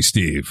 exactly,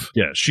 Steve.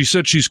 Yeah, she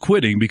said she's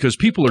quitting because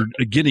people are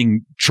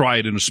getting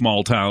tried in a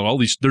small town. All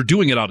these, they're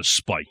doing it out of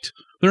spite.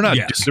 They're not.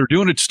 Yes. They're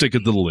doing it to stick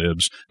it to the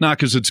libs, not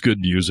because it's good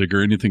music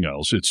or anything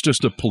else. It's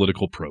just a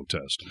political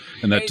protest,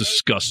 and that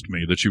disgusts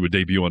me that she would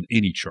debut on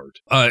any chart.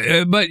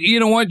 But you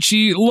know what?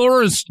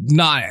 Laura's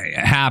not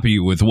happy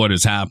with what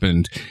has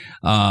happened.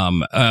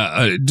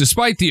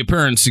 Despite the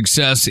apparent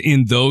success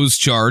in those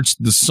charts,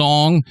 the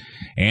song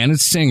and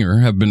its singer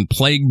have been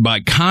plagued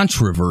by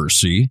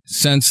controversy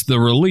since the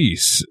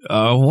release.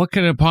 What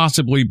could it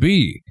possibly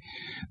be?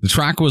 The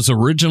track was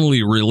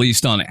originally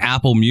released on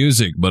Apple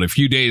Music, but a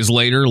few days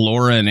later,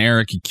 Lara and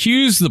Eric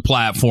accused the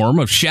platform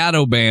of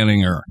shadow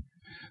banning her.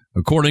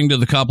 According to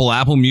the couple,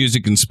 Apple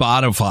Music and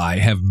Spotify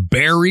have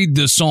buried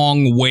the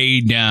song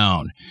way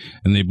down,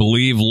 and they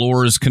believe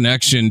Laura's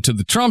connection to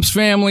the Trump's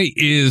family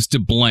is to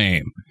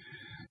blame.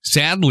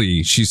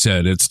 Sadly, she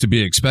said, it's to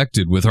be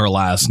expected with her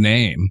last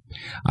name.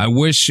 I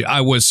wish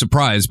I was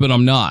surprised, but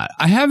I'm not.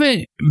 I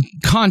haven't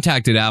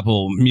contacted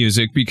Apple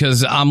Music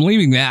because I'm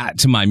leaving that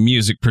to my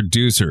music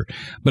producer,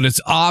 but it's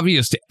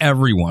obvious to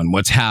everyone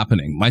what's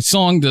happening. My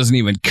song doesn't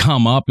even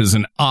come up as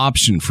an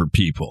option for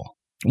people.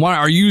 Why,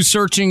 are you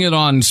searching it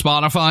on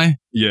Spotify?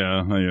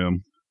 Yeah, I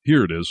am.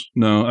 Here it is.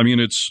 No, I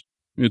mean,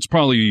 it's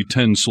probably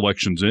 10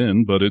 selections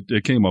in, but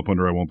it came up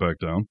under I Won't Back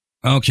Down.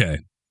 Okay.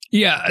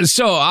 Yeah,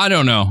 so I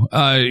don't know.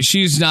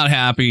 She's not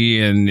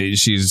happy, and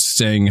she's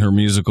saying her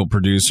musical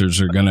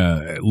producers are going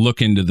to look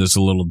into this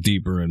a little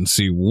deeper and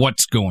see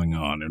what's going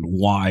on and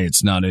why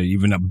it's not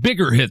even a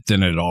bigger hit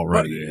than it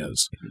already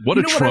is. What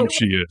a Trump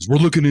she is. We're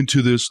looking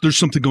into this. There's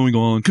something going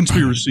on.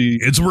 Conspiracy.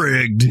 It's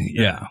rigged.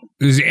 Yeah.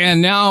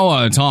 And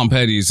now Tom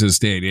Petty's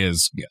estate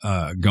is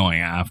going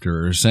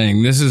after her,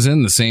 saying this is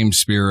in the same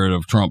spirit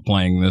of Trump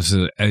playing this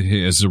at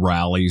his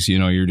rallies. You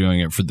know, you're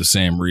doing it for the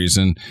same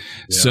reason.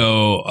 Yeah.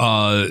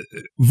 So,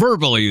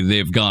 verbally,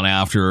 they've gone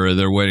after her.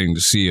 They're waiting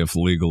to see if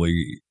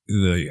legally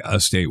the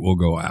estate will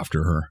go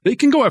after her. They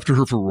can go after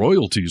her for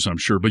royalties, I'm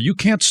sure, but you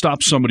can't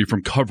stop somebody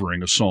from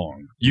covering a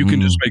song. You can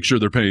just make sure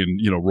they're paying,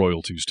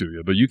 royalties to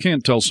you, but you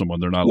can't tell someone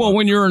they're not. Well,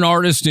 when you're an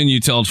artist and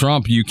you tell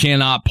Trump you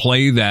cannot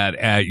play that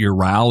at your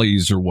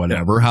rallies or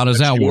whatever, how does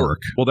that work?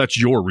 Well, that's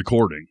your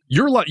recording.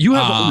 You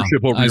have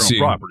ownership over your own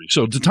property.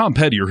 So to Tom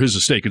Petty or his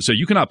estate can say,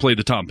 you cannot play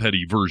the Tom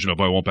Petty version of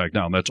I Won't Back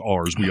Down. That's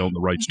ours. We own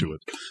the rights to it.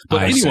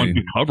 But anyone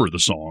can cover the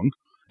song.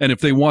 And if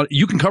they want,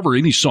 you can cover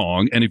any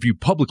song, and if you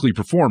publicly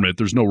perform it,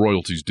 there's no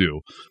royalties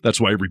due.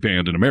 That's why every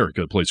band in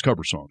America plays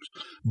cover songs.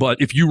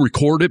 But if you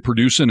record it,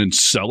 produce it, and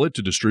sell it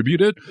to distribute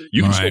it,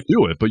 you can still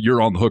do it, but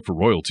you're on the hook for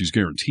royalties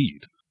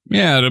guaranteed.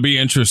 Yeah, it'll be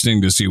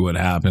interesting to see what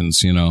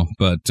happens,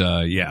 but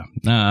yeah.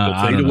 They'll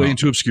fade away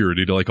into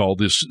obscurity to like all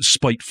this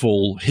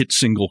spiteful hit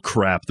single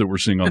crap that we're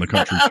seeing on the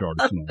country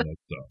charts and all that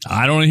stuff.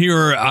 I don't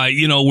hear,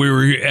 we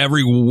were,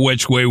 every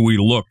which way we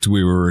looked,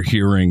 we were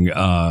hearing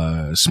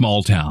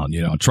Small Town,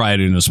 Try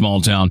It in a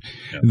Small Town.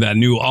 Yeah. That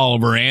new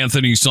Oliver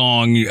Anthony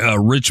song,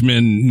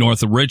 Richmond,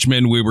 north of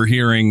Richmond, we were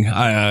hearing,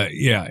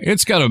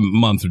 it's got a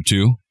month or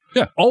two.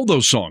 Yeah, all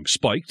those songs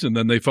spiked, and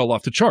then they fell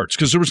off the charts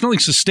because there was nothing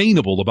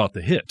sustainable about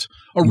the hit.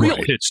 A real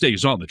hit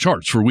stays on the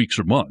charts for weeks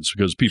or months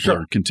because people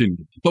are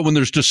continuing. But when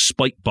there's just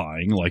spike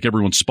buying, like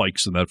everyone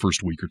spikes in that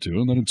first week or two,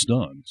 and then it's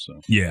done.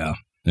 So yeah,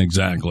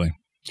 exactly.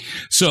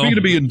 So speaking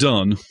of being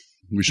done,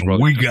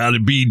 we got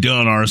to be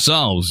done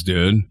ourselves,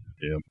 dude.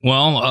 Yeah.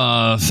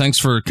 Well, thanks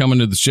for coming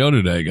to the show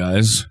today,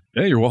 guys.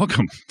 Yeah, you're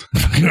welcome.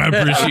 I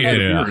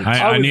appreciate it.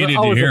 I needed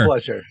to hear. A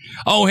pleasure.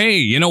 Oh, hey,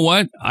 you know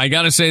what? I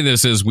got to say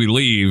this as we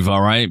leave,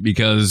 all right?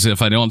 Because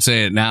if I don't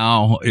say it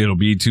now, it'll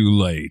be too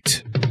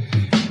late.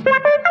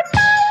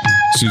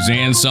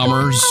 Suzanne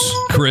Somers,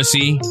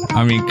 Chrissy.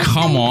 I mean,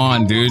 come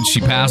on, dude. She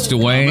passed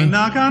away.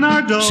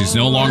 She's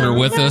no longer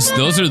with us.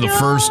 Those are the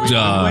first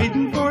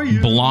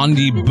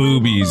blondie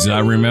boobies I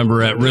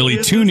remember at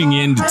really tuning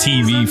into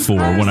TV for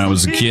when I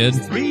was a kid.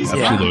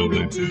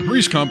 Absolutely.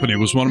 Three's Company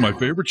was one of my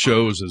favorite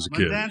shows as a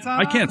kid.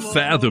 I can't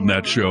fathom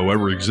that show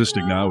ever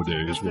existing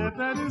nowadays where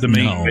the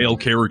main male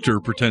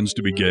character pretends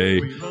to be gay.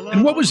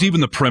 And what was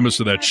even the premise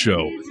of that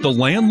show? The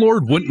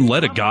landlord wouldn't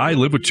let a guy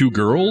live with two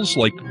girls?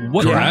 Like,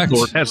 what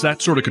landlord has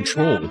that sort of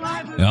control?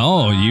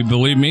 No, you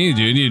believe me,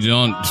 dude. You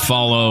don't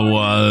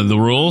follow the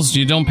rules.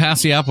 You don't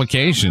pass the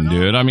application,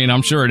 dude. I mean,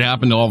 I'm sure it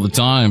happened all the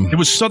time. It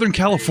was Southern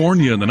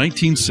California in the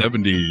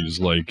 1970s.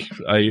 Like,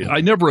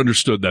 I never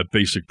understood that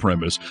basic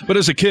premise. But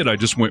as a kid, I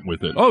just went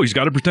with it. Oh, he's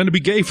got to pretend to be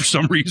gay for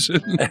some reason.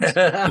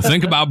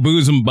 Think about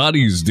Booze and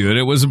Buddies, dude.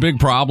 It was a big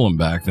problem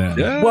back then.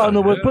 Yeah, well,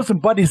 no, with Booze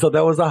and Buddies, though,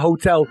 that was a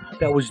hotel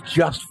that was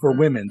just for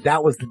women.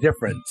 That was the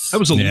difference. That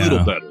was a little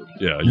better.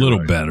 Yeah, a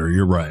little better.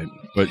 You're right.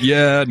 But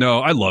yeah, no,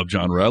 I love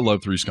genre. I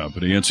love Three's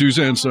Company. And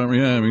Suzanne Somers,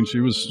 yeah, I mean,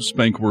 she was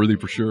spank-worthy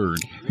for sure.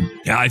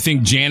 Yeah, I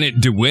think Janet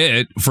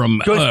DeWitt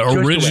from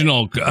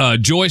original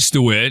Joyce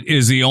DeWitt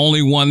is the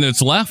only one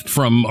that's left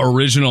from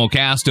original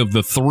cast of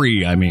the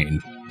three, I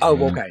mean. Oh,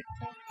 okay.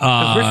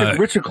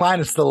 Richard Klein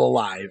is still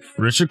alive.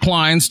 Richard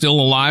Klein's still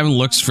alive and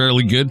looks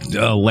fairly good.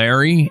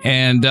 Larry.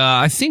 And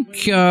I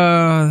think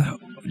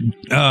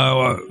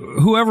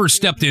whoever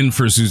stepped in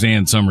for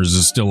Suzanne Somers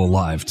is still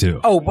alive,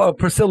 too. Oh,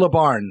 Priscilla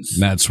Barnes.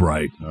 That's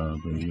right.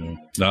 No,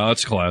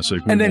 that's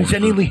classic. And then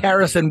Jenny Lee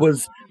Harrison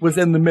was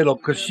in the middle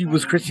because she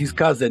was Chrissy's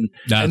cousin.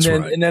 That's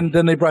right. And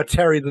then they brought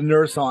Terry, the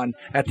nurse, on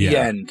at the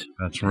end.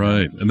 That's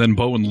right. And then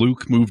Bo and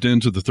Luke moved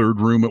into the third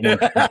room at one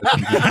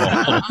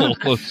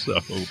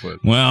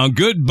point. Well,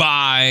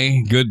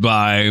 goodbye.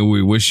 Goodbye.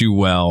 We wish you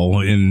well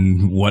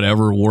in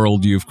whatever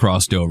world you've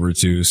crossed over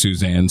to,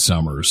 Suzanne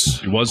Somers.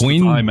 She was the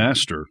Thigh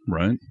Master,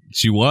 right?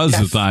 She was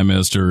the Thigh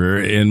Master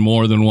in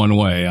more than one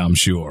way, I'm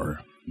sure.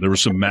 There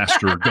was some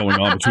master going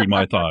on between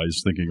my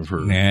thighs thinking of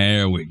her.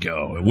 There we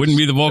go. It wouldn't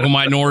be the vocal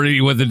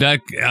minority with the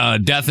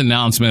death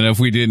announcement if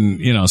we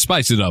didn't,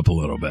 spice it up a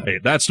little bit. Hey,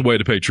 that's the way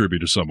to pay tribute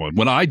to someone.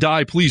 When I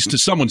die, please to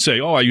someone say,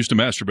 "Oh, I used to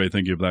masturbate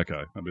thinking of that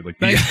guy." I'd be like,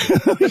 "Thank you."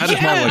 That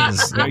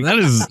is my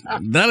legacy.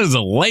 That is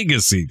a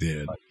legacy,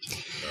 dude.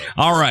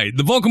 All right.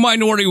 The Vocal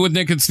Minority with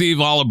Nick and Steve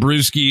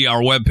Olabruski,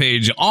 our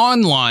webpage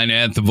online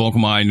at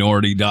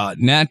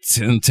thevocalminority.net.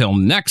 Until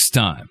next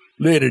time.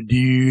 Later,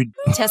 dude.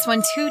 Test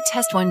 1 2,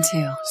 test 1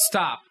 2.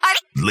 Stop.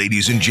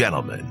 Ladies and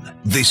gentlemen,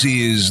 this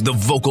is The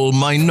Vocal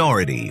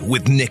Minority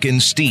with Nick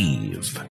and Steve.